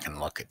go back and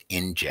look at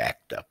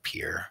inject up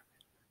here,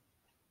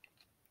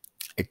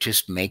 it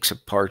just makes a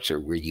parser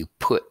where you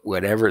put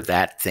whatever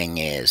that thing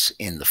is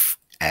in the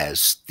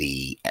as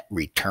the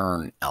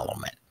return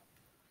element.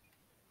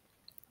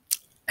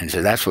 And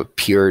so that's what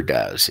pure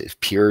does, is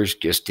pure's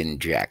just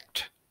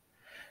inject.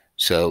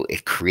 So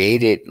it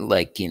created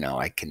like,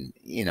 I can,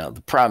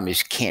 the problem is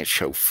you can't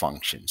show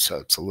functions. So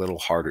it's a little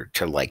harder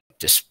to like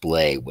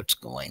display what's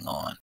going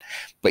on.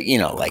 But,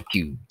 like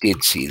you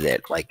did see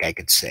that, like I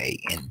could say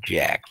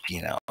inject,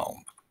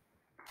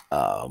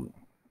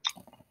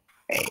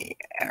 A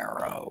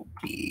arrow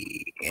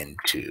B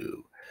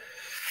into,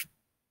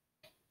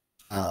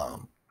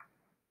 so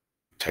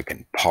I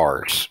can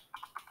parse.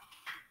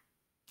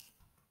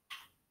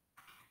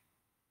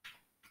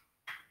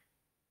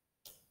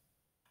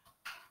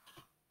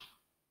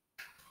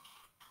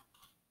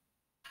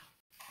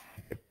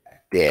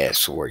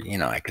 This, or,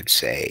 I could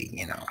say,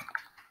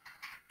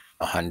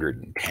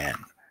 110.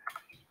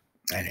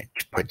 And it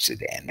puts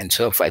it in. And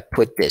so if I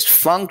put this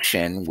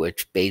function,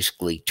 which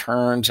basically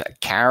turns a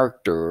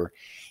character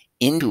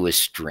into a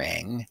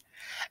string,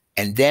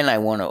 and then I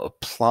want to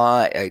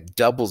apply, it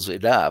doubles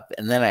it up,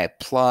 and then I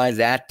apply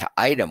that to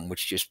item,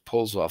 which just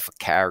pulls off a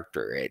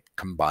character. It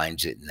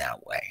combines it in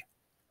that way.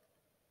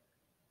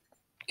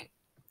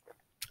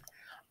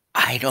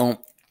 I don't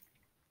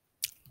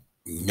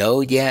know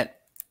yet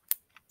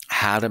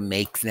how to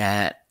make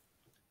that,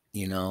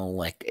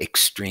 like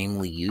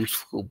extremely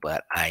useful,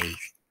 but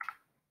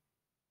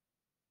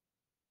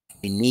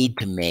we need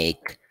to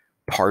make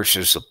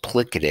parsers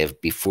applicative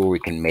before we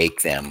can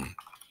make them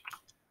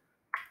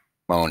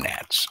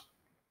monads.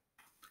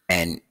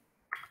 And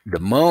the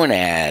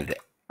monad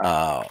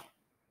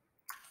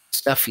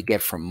stuff you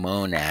get from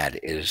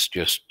monad is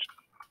just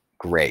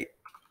great,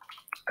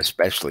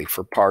 especially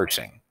for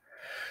parsing.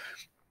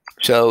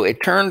 So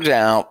it turns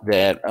out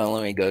that,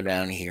 let me go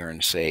down here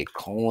and say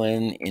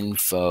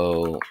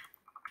 :info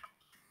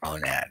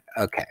monad.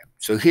 Okay,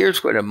 so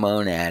here's what a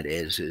monad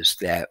is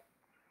that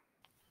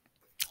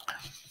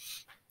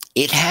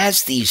it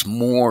has these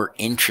more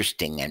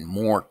interesting and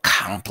more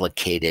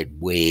complicated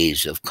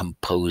ways of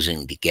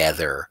composing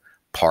together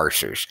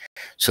parsers.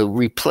 So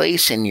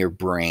replace in your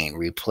brain,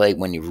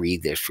 when you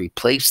read this,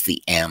 replace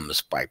the M's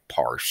by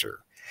parser.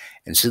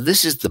 And so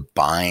this is the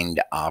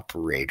bind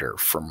operator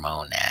for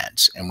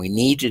monads, and we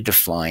need to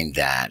define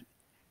that.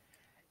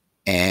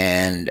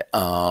 And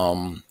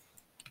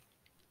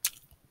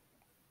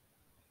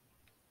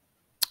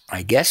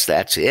I guess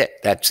that's it.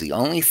 That's the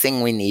only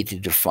thing we need to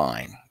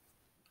define.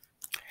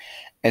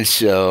 And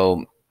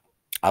so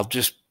I'll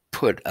just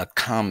put a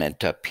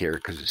comment up here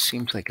because it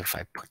seems like if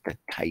I put the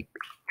type,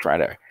 try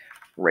to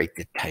write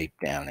the type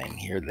down in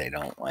here, they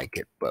don't like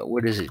it. But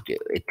what does it do?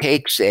 It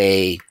takes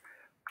a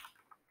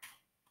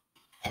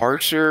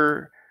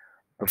parser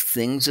of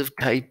things of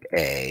type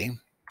A,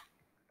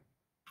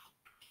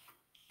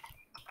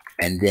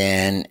 and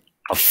then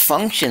a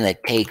function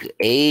that takes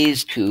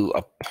A's to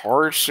a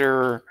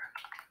parser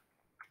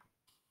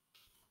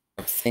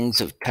of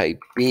things of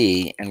type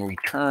B and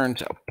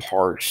returns a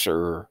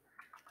parser of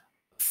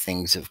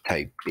things of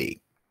type B.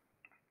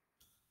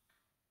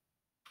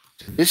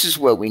 So this is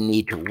what we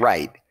need to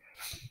write,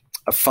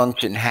 a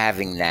function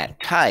having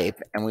that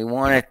type, and we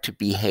want it to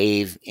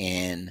behave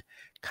in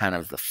kind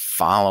of the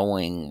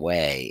following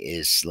way.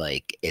 Is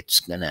like it's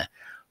going to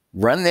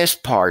run this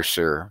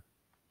parser,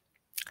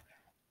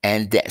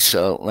 and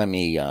so let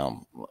me,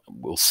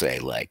 we'll say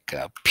like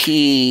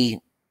P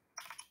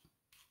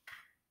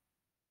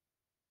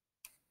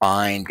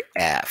bind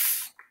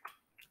F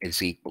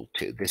is equal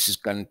to, this is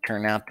going to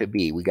turn out to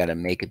be, we got to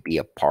make it be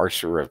a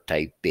parser of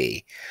type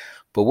B.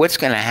 But what's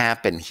going to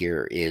happen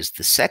here is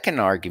the second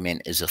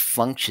argument is a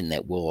function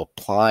that will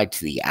apply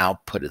to the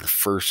output of the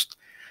first,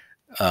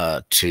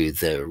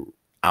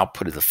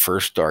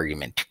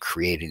 argument to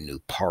create a new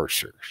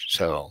parser.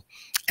 So,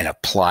 and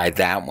apply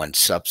that one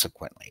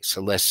subsequently.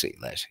 So let's see.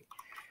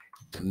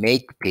 To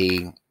make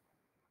P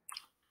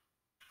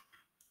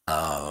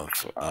of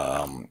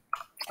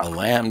a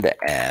lambda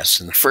s,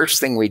 and the first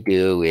thing we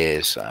do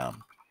is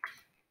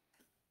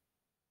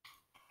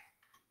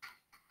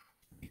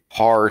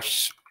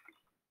parse,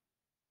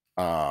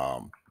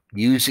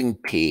 using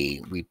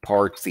P, we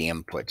parse the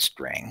input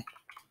string.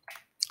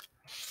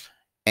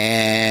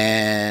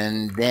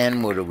 And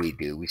then what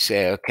do? We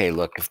say, okay,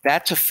 look, if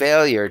that's a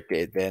failure,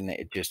 then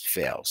it just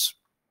fails.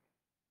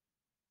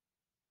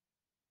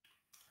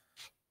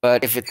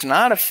 But if it's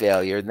not a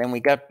failure, then we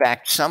got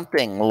back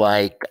something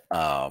like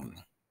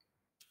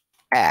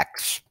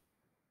X,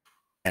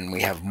 and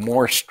we have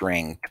more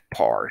string to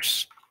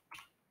parse,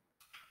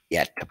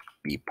 yet to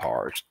be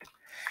parsed.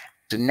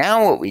 So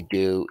now what we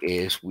do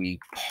is we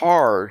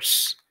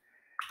parse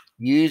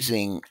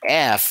using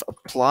F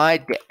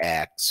applied to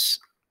X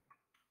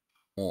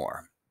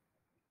more.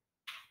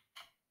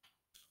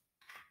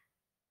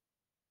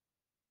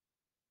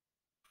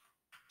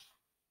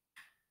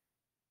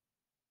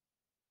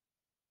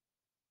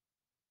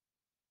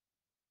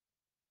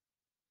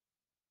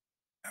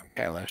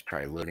 Okay, let's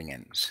try loading it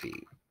and see.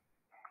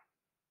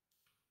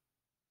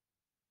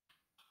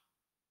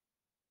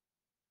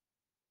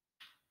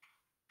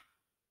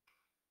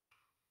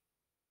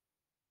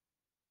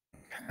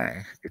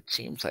 Okay, it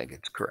seems like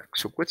it's correct.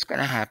 So what's going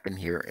to happen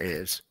here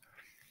is,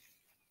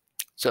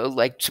 so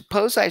like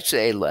suppose I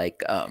say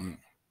like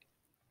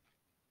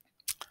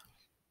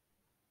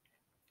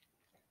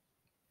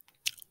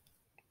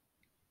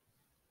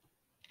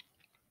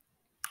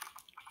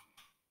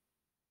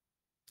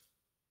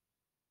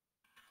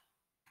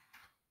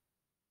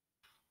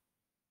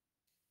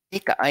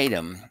take an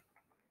item,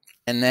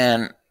 and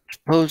then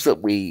suppose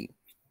that we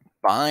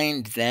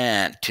bind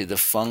that to the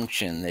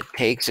function that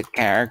takes a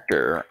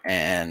character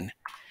and,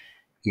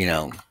 you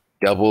know,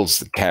 doubles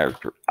the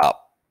character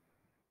up.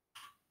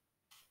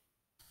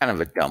 Kind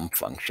of a dumb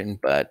function,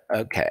 but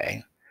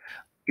okay.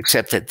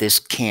 Except that this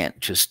can't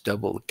just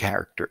double the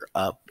character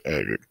up.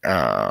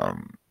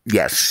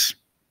 Yes.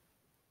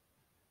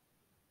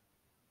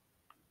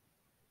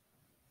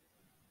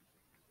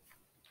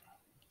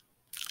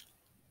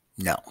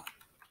 No.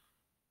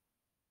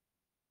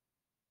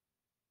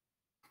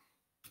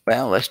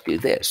 Well, let's do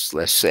this.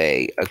 Let's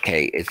say,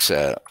 okay, it's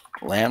a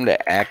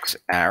lambda x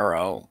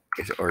arrow,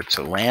 or it's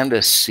a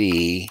lambda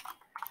c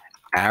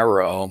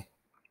arrow.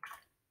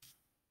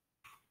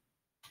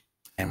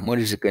 And what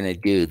is it going to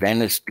do?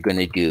 Then it's going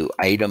to do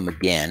item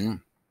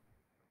again.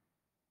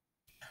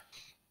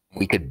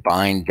 We could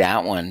bind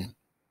that one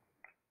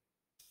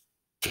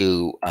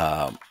to,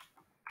 all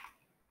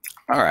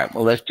right,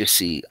 well, let's just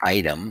see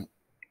item.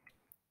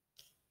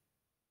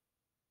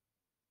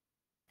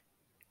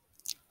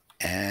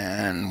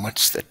 And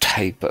what's the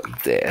type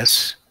of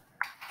this?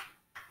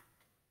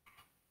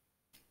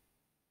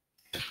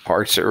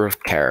 Parser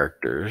of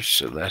characters.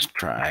 So let's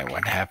try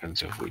what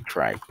happens if we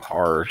try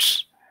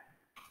parse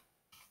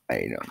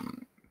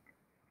item.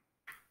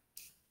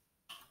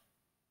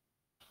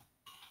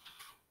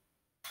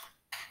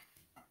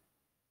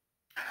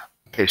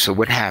 Okay, so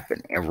what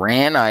happened? It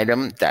ran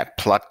item that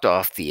plucked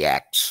off the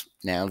X.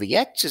 Now the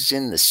X is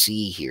in the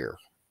C here.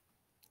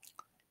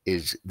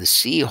 Is the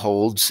C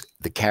holds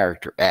the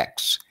character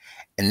X.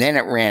 And then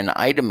it ran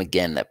item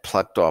again that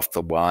plucked off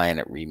the Y, and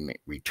it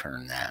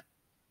returned that.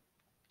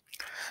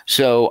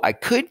 So I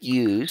could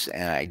use,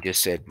 and I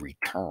just said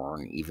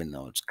return, even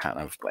though it's kind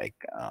of like,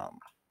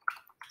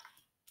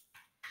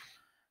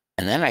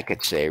 and then I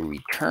could say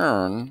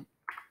return,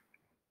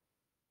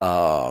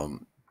 I'll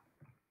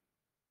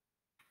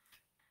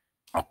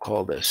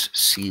call this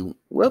C1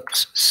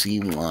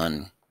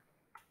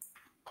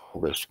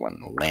 call this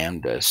one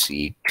lambda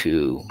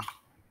C2.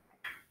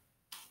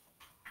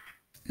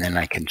 Then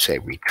I can say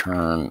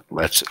return,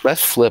 let's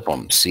flip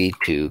them,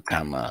 C2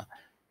 comma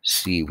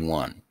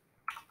C1.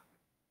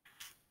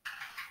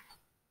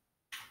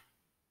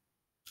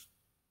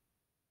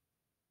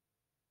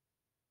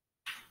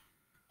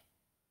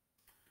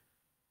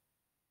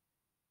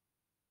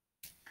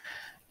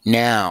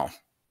 Now,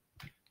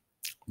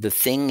 the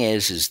thing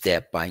is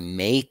that by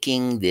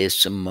making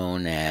this a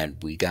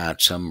monad, we got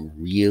some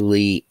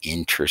really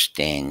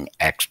interesting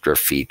extra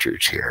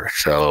features here.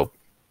 So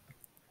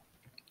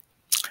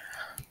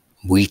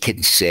we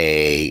can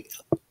say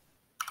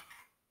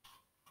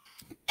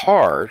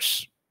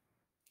parse,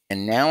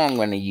 and now I'm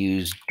going to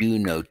use do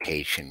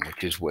notation,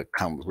 which is what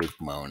comes with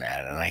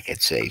monad. And I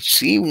could say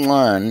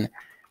C1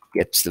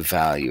 gets the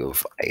value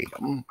of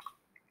item,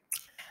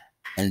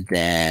 and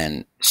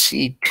then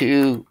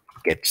C2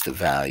 gets the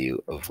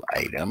value of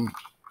item,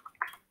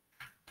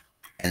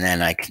 and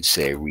then I can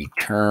say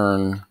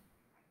return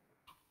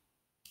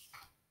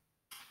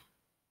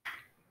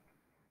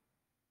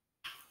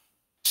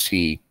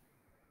C2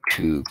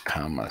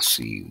 comma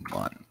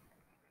C1.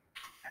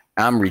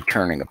 I'm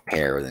returning a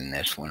pair in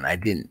this one. I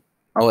did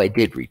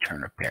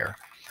return a pair.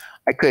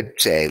 I could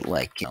say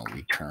like,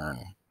 return.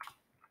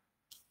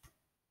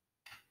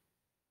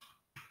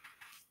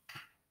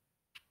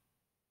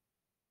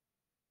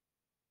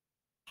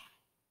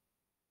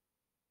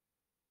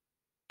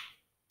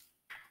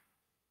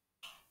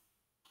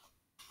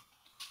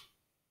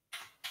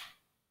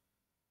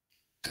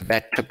 So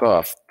that took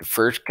off the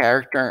first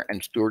character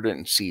and stored it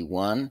in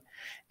C1.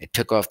 It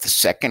took off the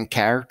second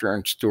character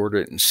and stored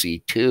it in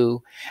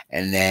C2.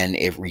 And then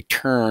it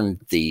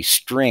returned the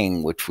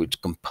string, which was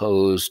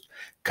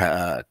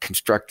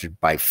constructed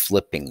by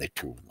flipping the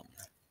two of them.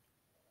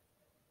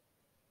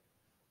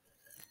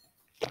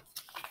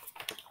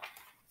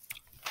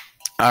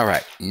 All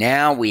right,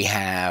 now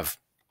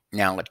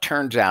it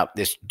turns out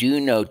this do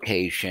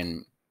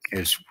notation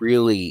is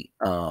really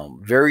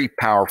very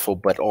powerful,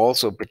 but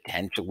also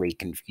potentially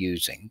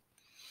confusing.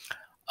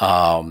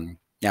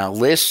 Now,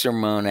 lists are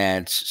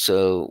monads,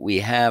 so we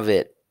have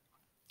it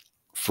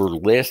for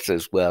lists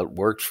as well. It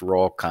works for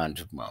all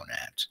kinds of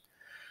monads.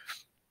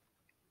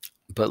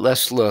 But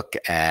let's look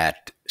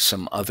at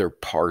some other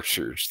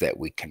parsers that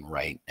we can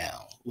write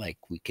now. Like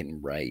we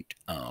can write,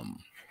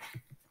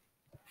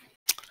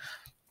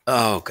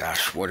 oh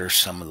gosh, what are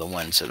some of the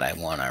ones that I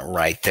want to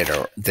write that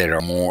are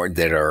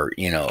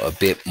a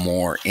bit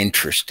more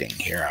interesting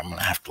here? I'm going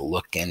to have to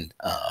look in.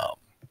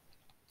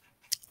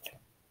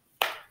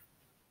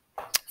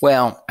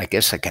 Well, I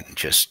guess I can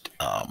just,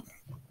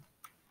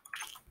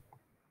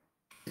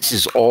 this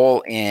is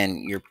all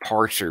in your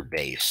parser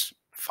base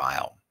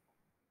file.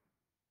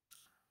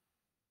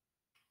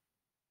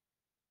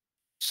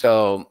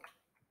 So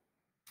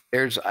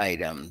there's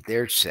item,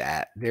 there's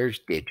sat, there's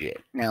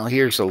digit. Now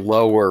here's a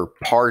lower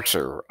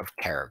parser of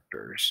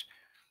characters.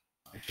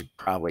 I should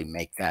probably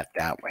make that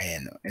way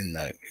in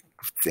the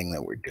thing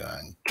that we're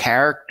doing.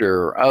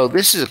 Character, oh,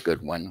 this is a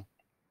good one.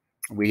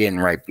 We didn't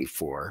write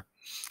before.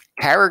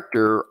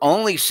 Character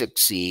only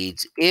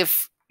succeeds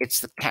if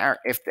the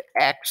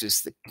X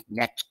is the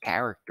next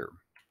character.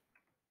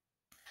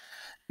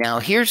 Now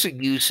here's a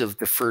use of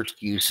the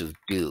first use of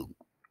do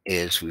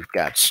is we've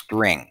got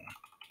string.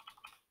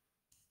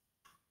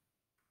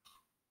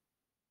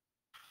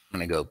 I'm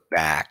going to go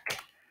back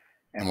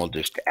and we'll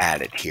just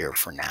add it here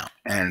for now.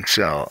 And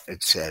so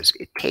it says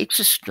it takes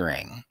a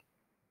string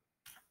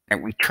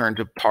and returns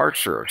a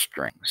parser of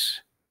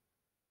strings.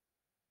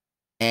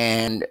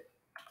 And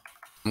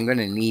I'm going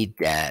to need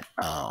that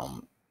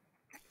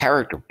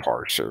character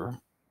parser.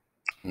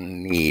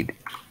 Need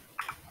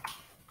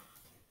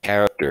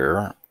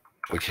character,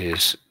 which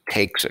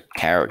takes a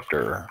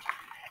character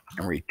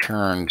and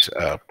returns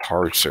a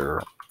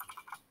parser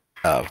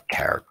of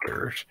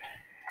characters.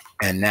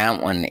 And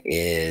that one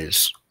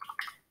is,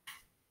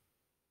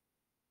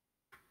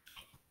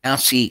 now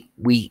see,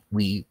 we're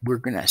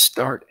going to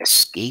start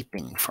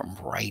escaping from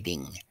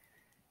writing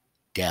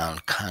down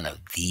kind of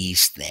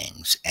these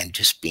things and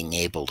just being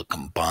able to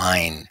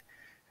combine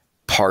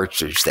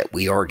parsers that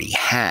we already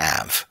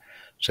have.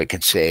 So I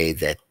can say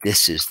that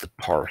this is the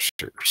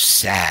parser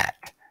sat.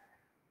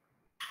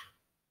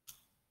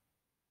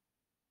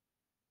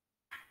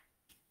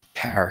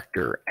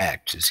 Character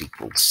X is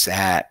equal to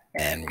sat,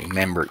 and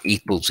remember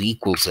equals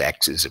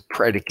X is a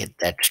predicate.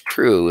 That's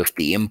true if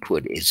the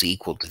input is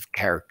equal to the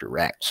character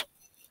X.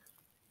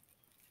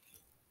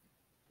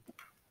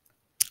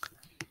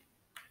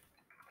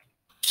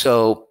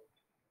 So,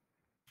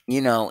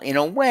 in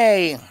a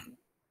way,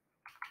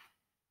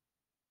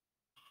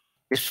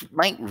 this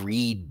might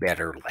read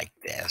better like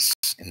this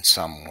in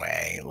some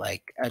way.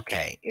 Like,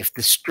 okay, if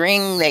the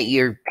string that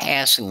you're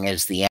passing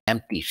is the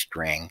empty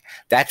string,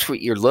 that's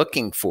what you're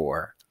looking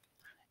for,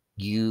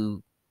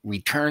 you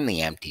return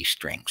the empty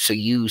string. So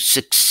you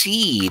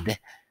succeed.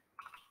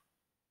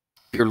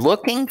 You're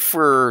looking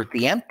for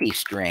the empty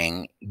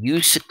string,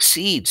 you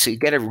succeed. So you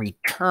get a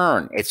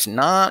return. It's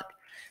not,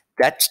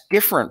 that's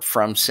different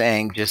from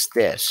saying just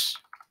this.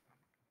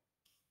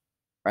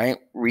 right?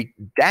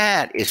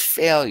 That is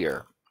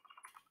failure.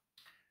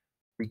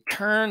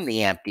 Return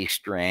the empty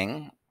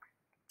string.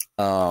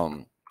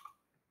 We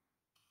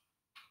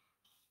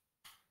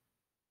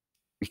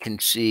can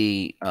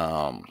see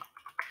how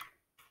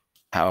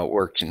it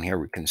works in here.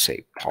 We can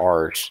say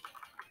parse,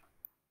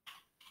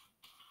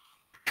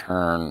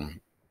 return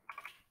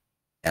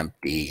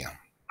empty.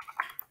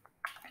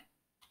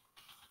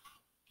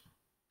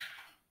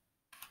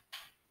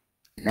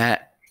 And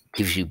that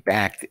gives you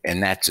back,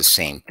 and that's the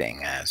same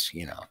thing as,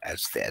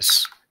 as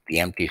this. The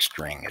empty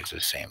string is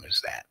the same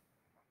as that.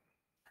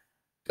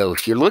 So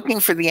if you're looking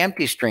for the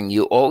empty string,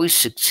 you always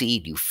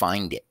succeed, you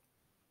find it.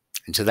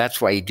 And so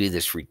that's why you do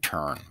this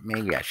return.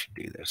 Maybe I should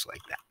do this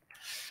like that.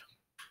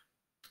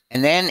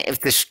 And then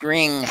if the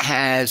string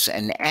has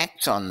an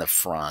X on the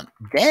front,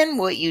 then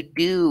what you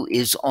do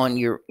is on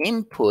your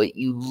input,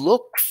 you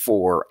look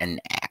for an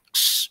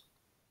X.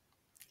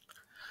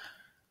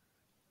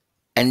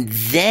 And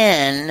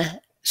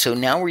then, so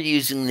now we're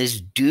using this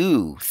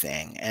do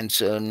thing. And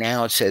so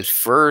now it says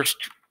first,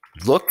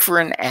 look for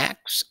an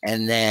X,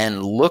 and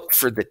then look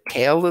for the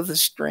tail of the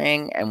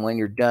string. And when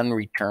you're done,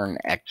 return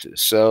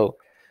X's. So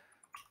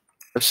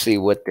let's see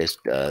what this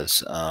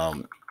does.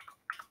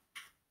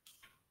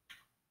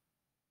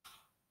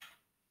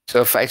 So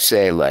if I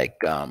say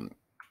like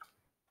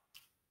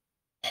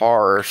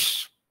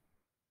parse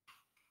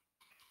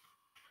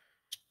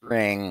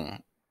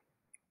string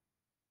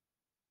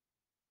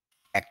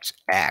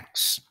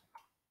XX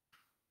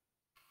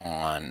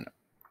on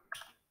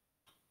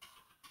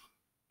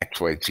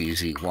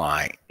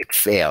XYZZY, it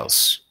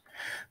fails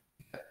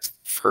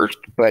first.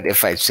 But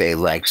if I say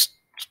like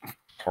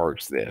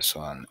parse this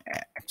on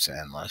X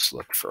and let's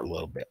look for a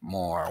little bit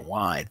more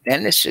Y,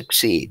 then it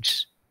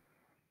succeeds.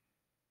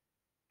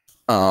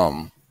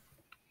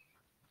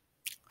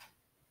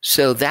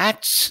 So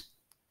that's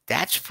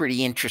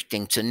pretty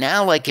interesting. So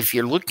now, like if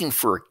you're looking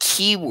for a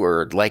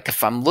keyword, like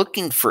if I'm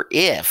looking for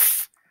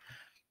if,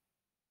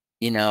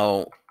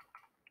 I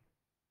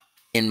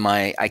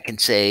can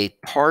say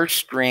parse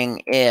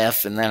string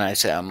if, and then I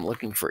say I'm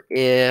looking for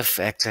if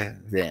X,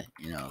 then,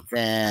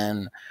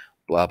 then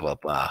blah, blah,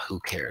 blah.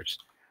 Who cares?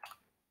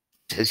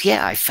 It says,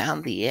 yeah, I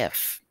found the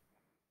if.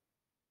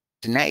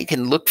 So now you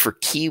can look for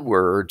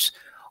keywords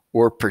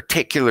or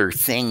particular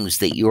things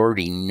that you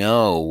already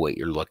know what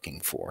you're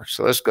looking for.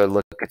 So let's go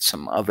look at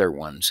some other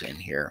ones in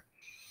here.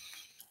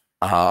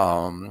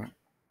 Okay,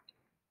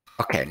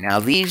 now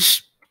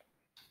these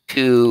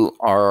two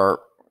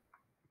are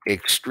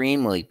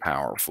extremely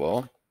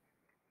powerful.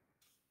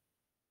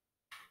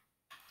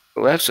 So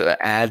let's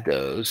add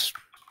those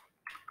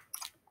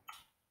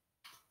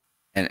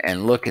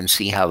and look and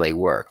see how they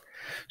work.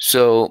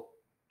 So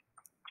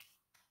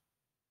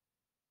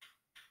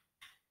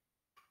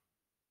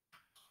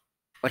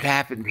what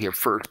happened here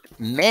first?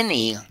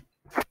 Many,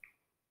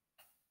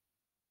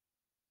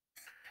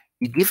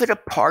 you give it a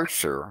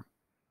parser,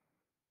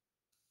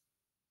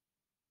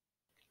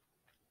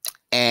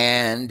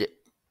 and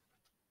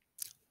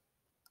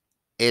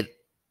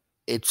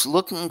it's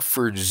looking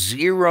for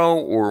 0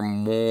 or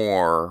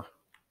more.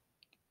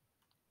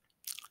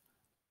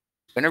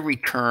 It's going to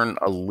return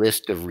a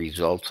list of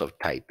results of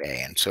type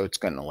A. And so it's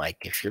going to,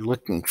 like, if you're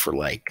looking for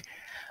like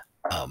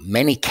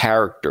many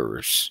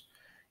characters,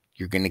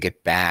 you're going to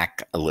get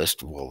back a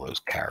list of all those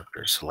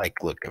characters. So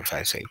like, look, if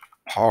I say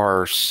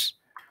parse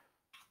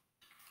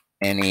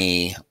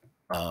any,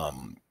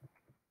 and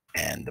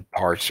the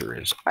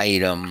parser is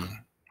item,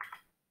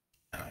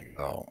 I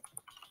go.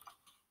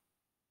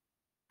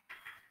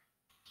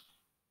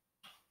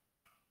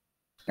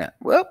 Yeah,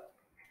 well,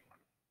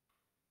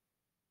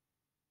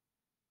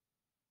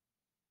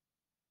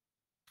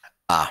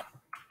 I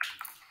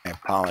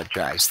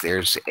apologize.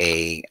 There's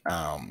a,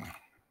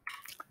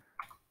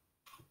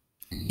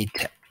 need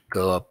to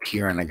go up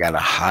here and I got to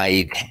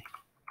hide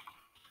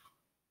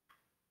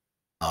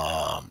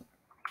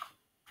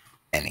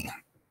any.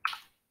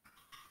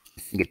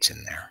 I think it's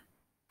in there.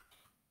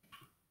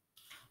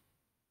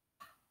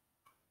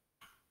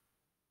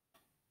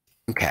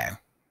 Okay.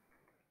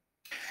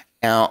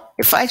 Now,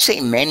 if I say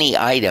many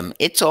item,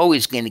 it's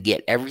always going to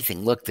get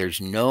everything. Look,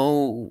 there's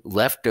no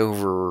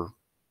leftover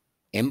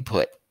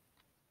input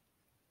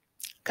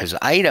because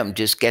item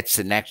just gets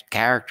the next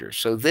character.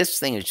 So this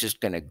thing is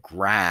just going to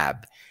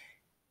grab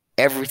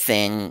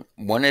everything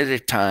one at a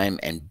time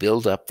and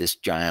build up this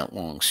giant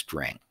long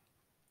string.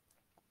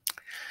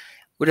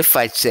 What if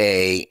I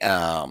say,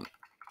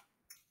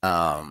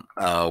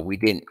 we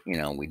didn't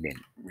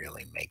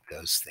really make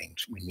those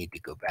things. We need to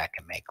go back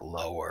and make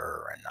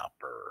lower and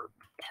upper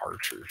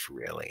parsers,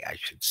 really. I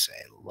should say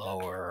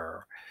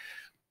lower,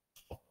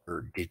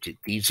 upper digit.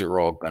 These are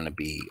all going to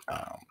be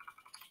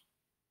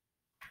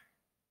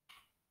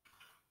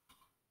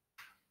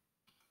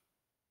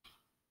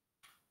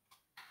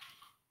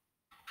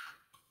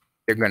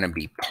they're going to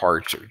be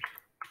parsers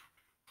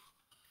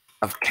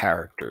of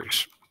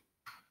characters.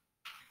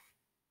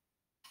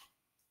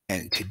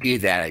 And to do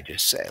that, I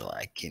just say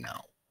like,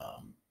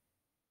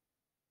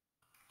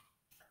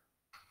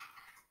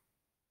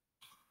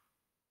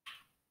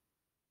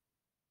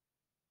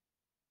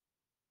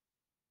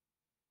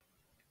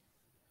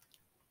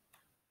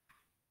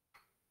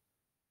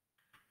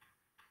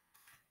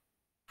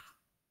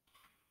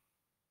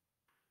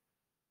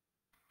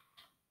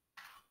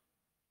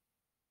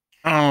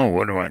 now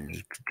what do I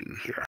need to do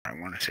here? I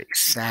want to say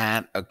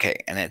sat. Okay,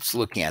 and it's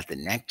looking at the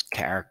next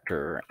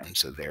character, and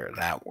so there,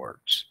 that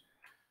works.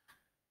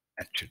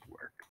 That should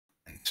work.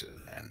 And so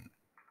then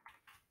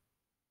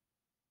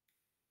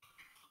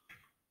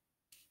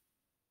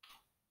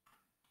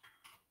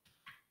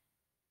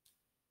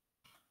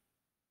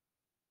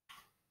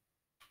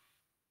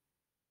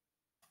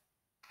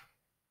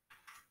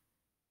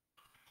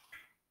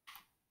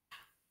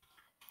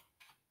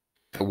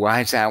so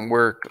why does that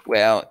work?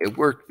 Well, it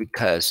worked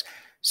because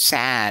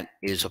sat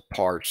is a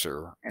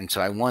parser, and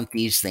so I want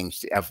these things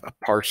to have a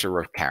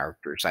parser of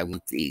characters. I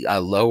want the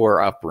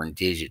lower, upper, and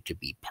digit to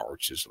be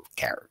parsers of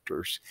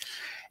characters.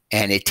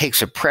 And it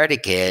takes a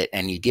predicate,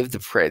 and you give the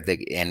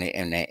predicate,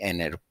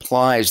 and it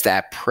applies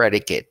that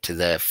predicate to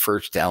the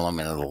first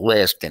element of the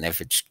list. And if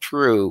it's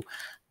true,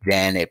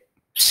 then it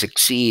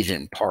succeeds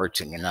in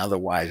parsing, and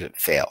otherwise it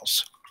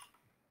fails.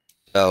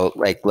 So,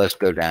 like, let's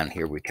go down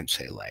here. We can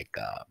say like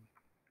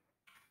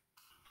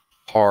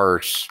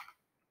parse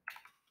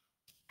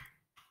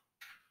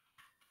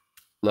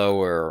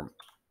lower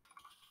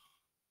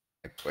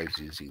x y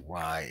z z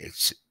y.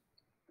 It's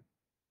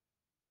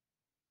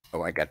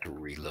I got to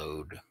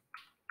reload.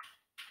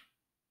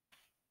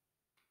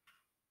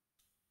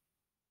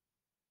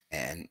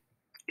 And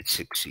it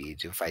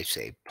succeeds. If I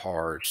say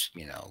parse,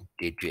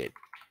 digit,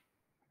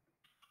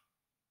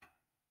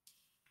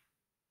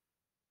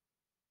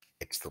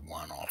 it's the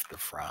one off the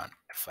front.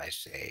 If I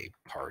say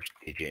parse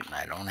digit and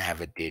I don't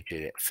have a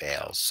digit, it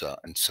fails, so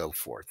and so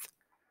forth.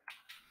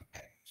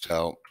 Okay,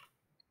 so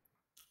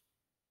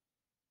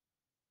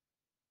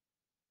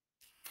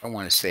I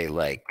want to say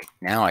like,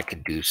 now I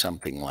could do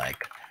something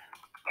like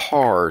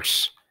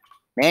parse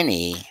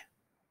many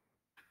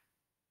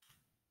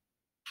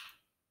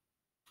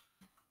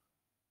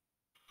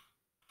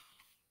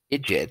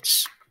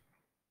digits.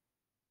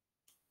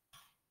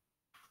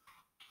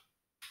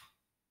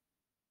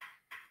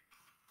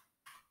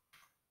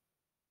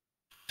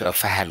 So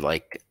if I had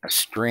like a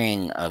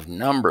string of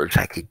numbers,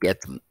 I could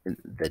get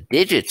the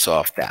digits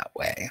off that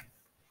way.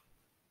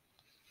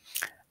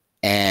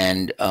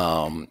 And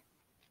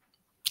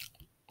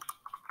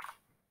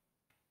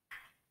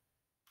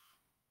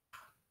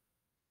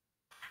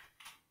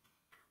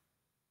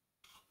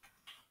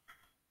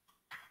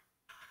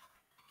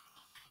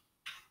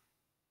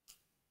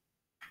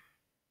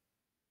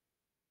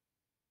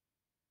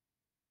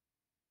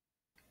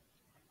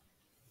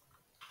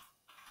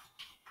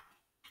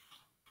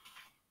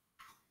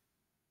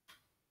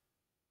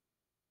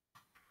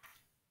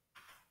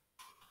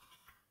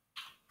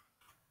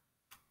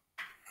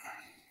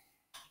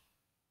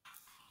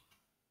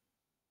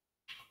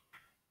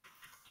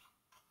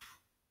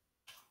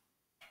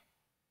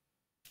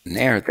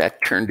there,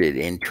 that turned it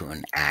into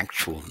an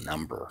actual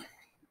number,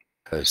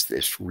 because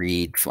this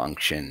read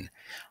function,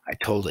 I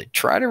told it,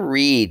 try to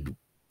read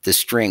the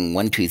string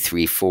 1, 2,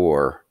 3,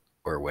 4,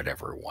 or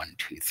whatever, 1,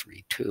 2,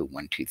 3, 2,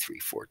 1, 2, 3,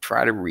 4.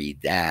 Try to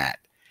read that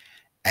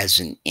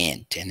as an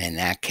int. And in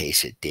that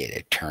case, it did.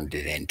 It turned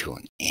it into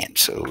an int.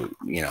 So,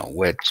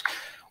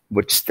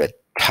 what's the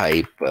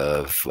type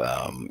of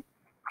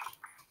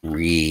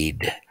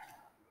read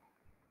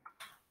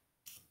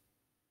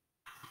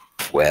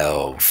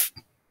 12?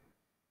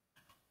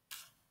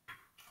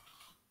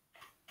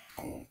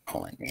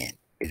 Call an int.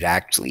 It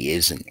actually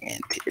is an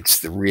int.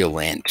 It's the real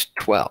int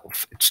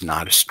 12. It's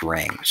not a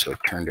string. So it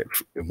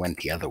went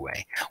the other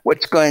way.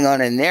 What's going on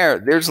in there?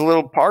 There's a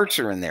little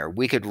parser in there.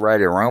 We could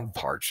write our own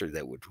parser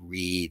that would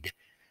read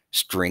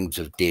strings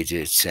of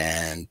digits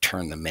and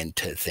turn them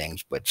into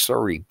things, but it's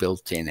already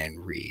built in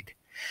and read.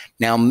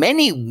 Now,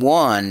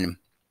 many1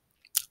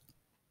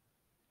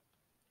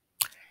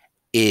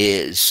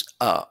 is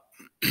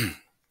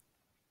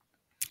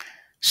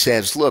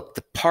says, look,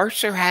 the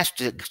parser has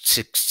to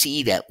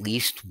succeed at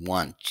least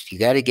once. You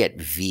got to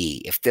get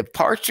V. If the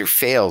parser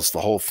fails,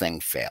 the whole thing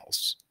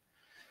fails.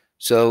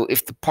 So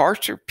if the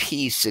parser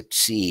P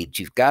succeeds,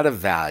 you've got a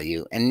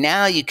value, and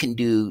now you can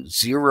do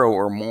 0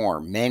 or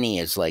more. Many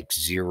is like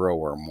 0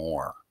 or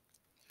more.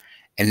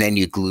 And then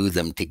you glue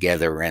them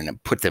together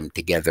and put them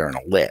together in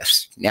a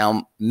list.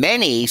 Now,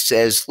 many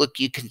says, look,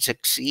 you can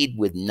succeed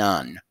with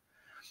none.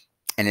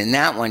 And in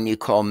that one, you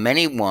call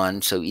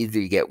many1, so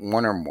either you get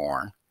 1 or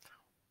more.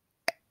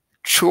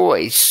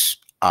 Choice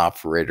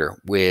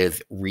operator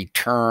with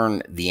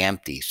return the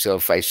empty. So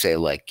if I say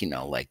like,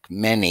 like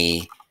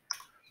many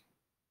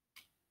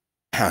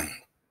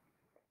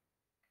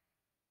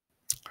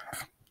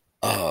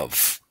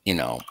of,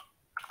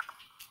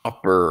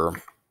 upper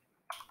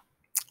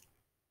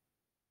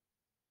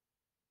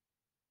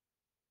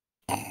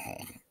 1,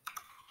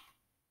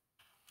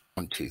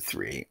 2,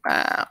 3.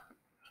 I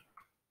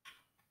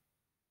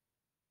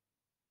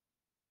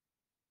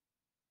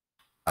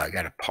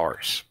got to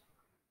parse.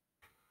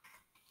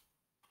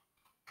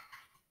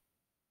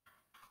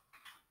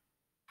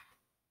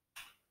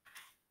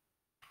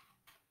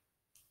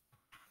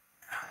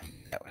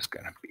 That was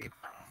going to be a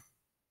problem.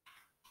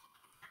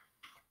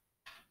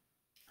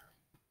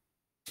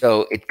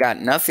 So it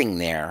got nothing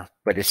there,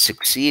 but it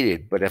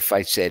succeeded. But if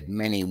I said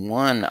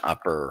many1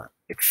 upper,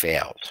 it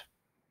failed.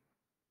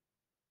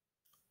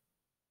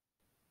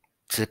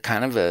 It's a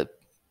kind of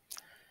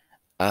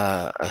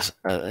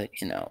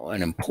you know,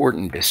 an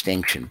important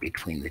distinction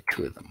between the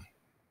two of them.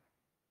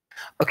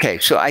 Okay,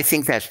 so I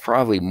think that's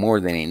probably more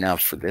than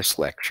enough for this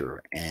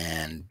lecture,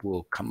 and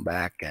we'll come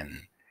back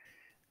and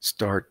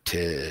start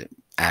to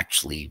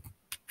actually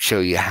show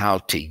you how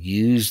to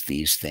use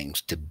these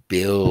things to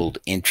build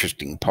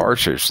interesting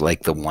parsers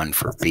like the one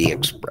for V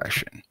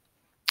expression.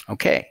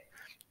 Okay,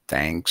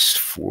 thanks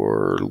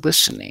for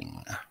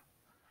listening.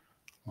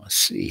 Let's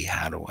see,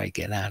 how do I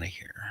get out of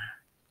here?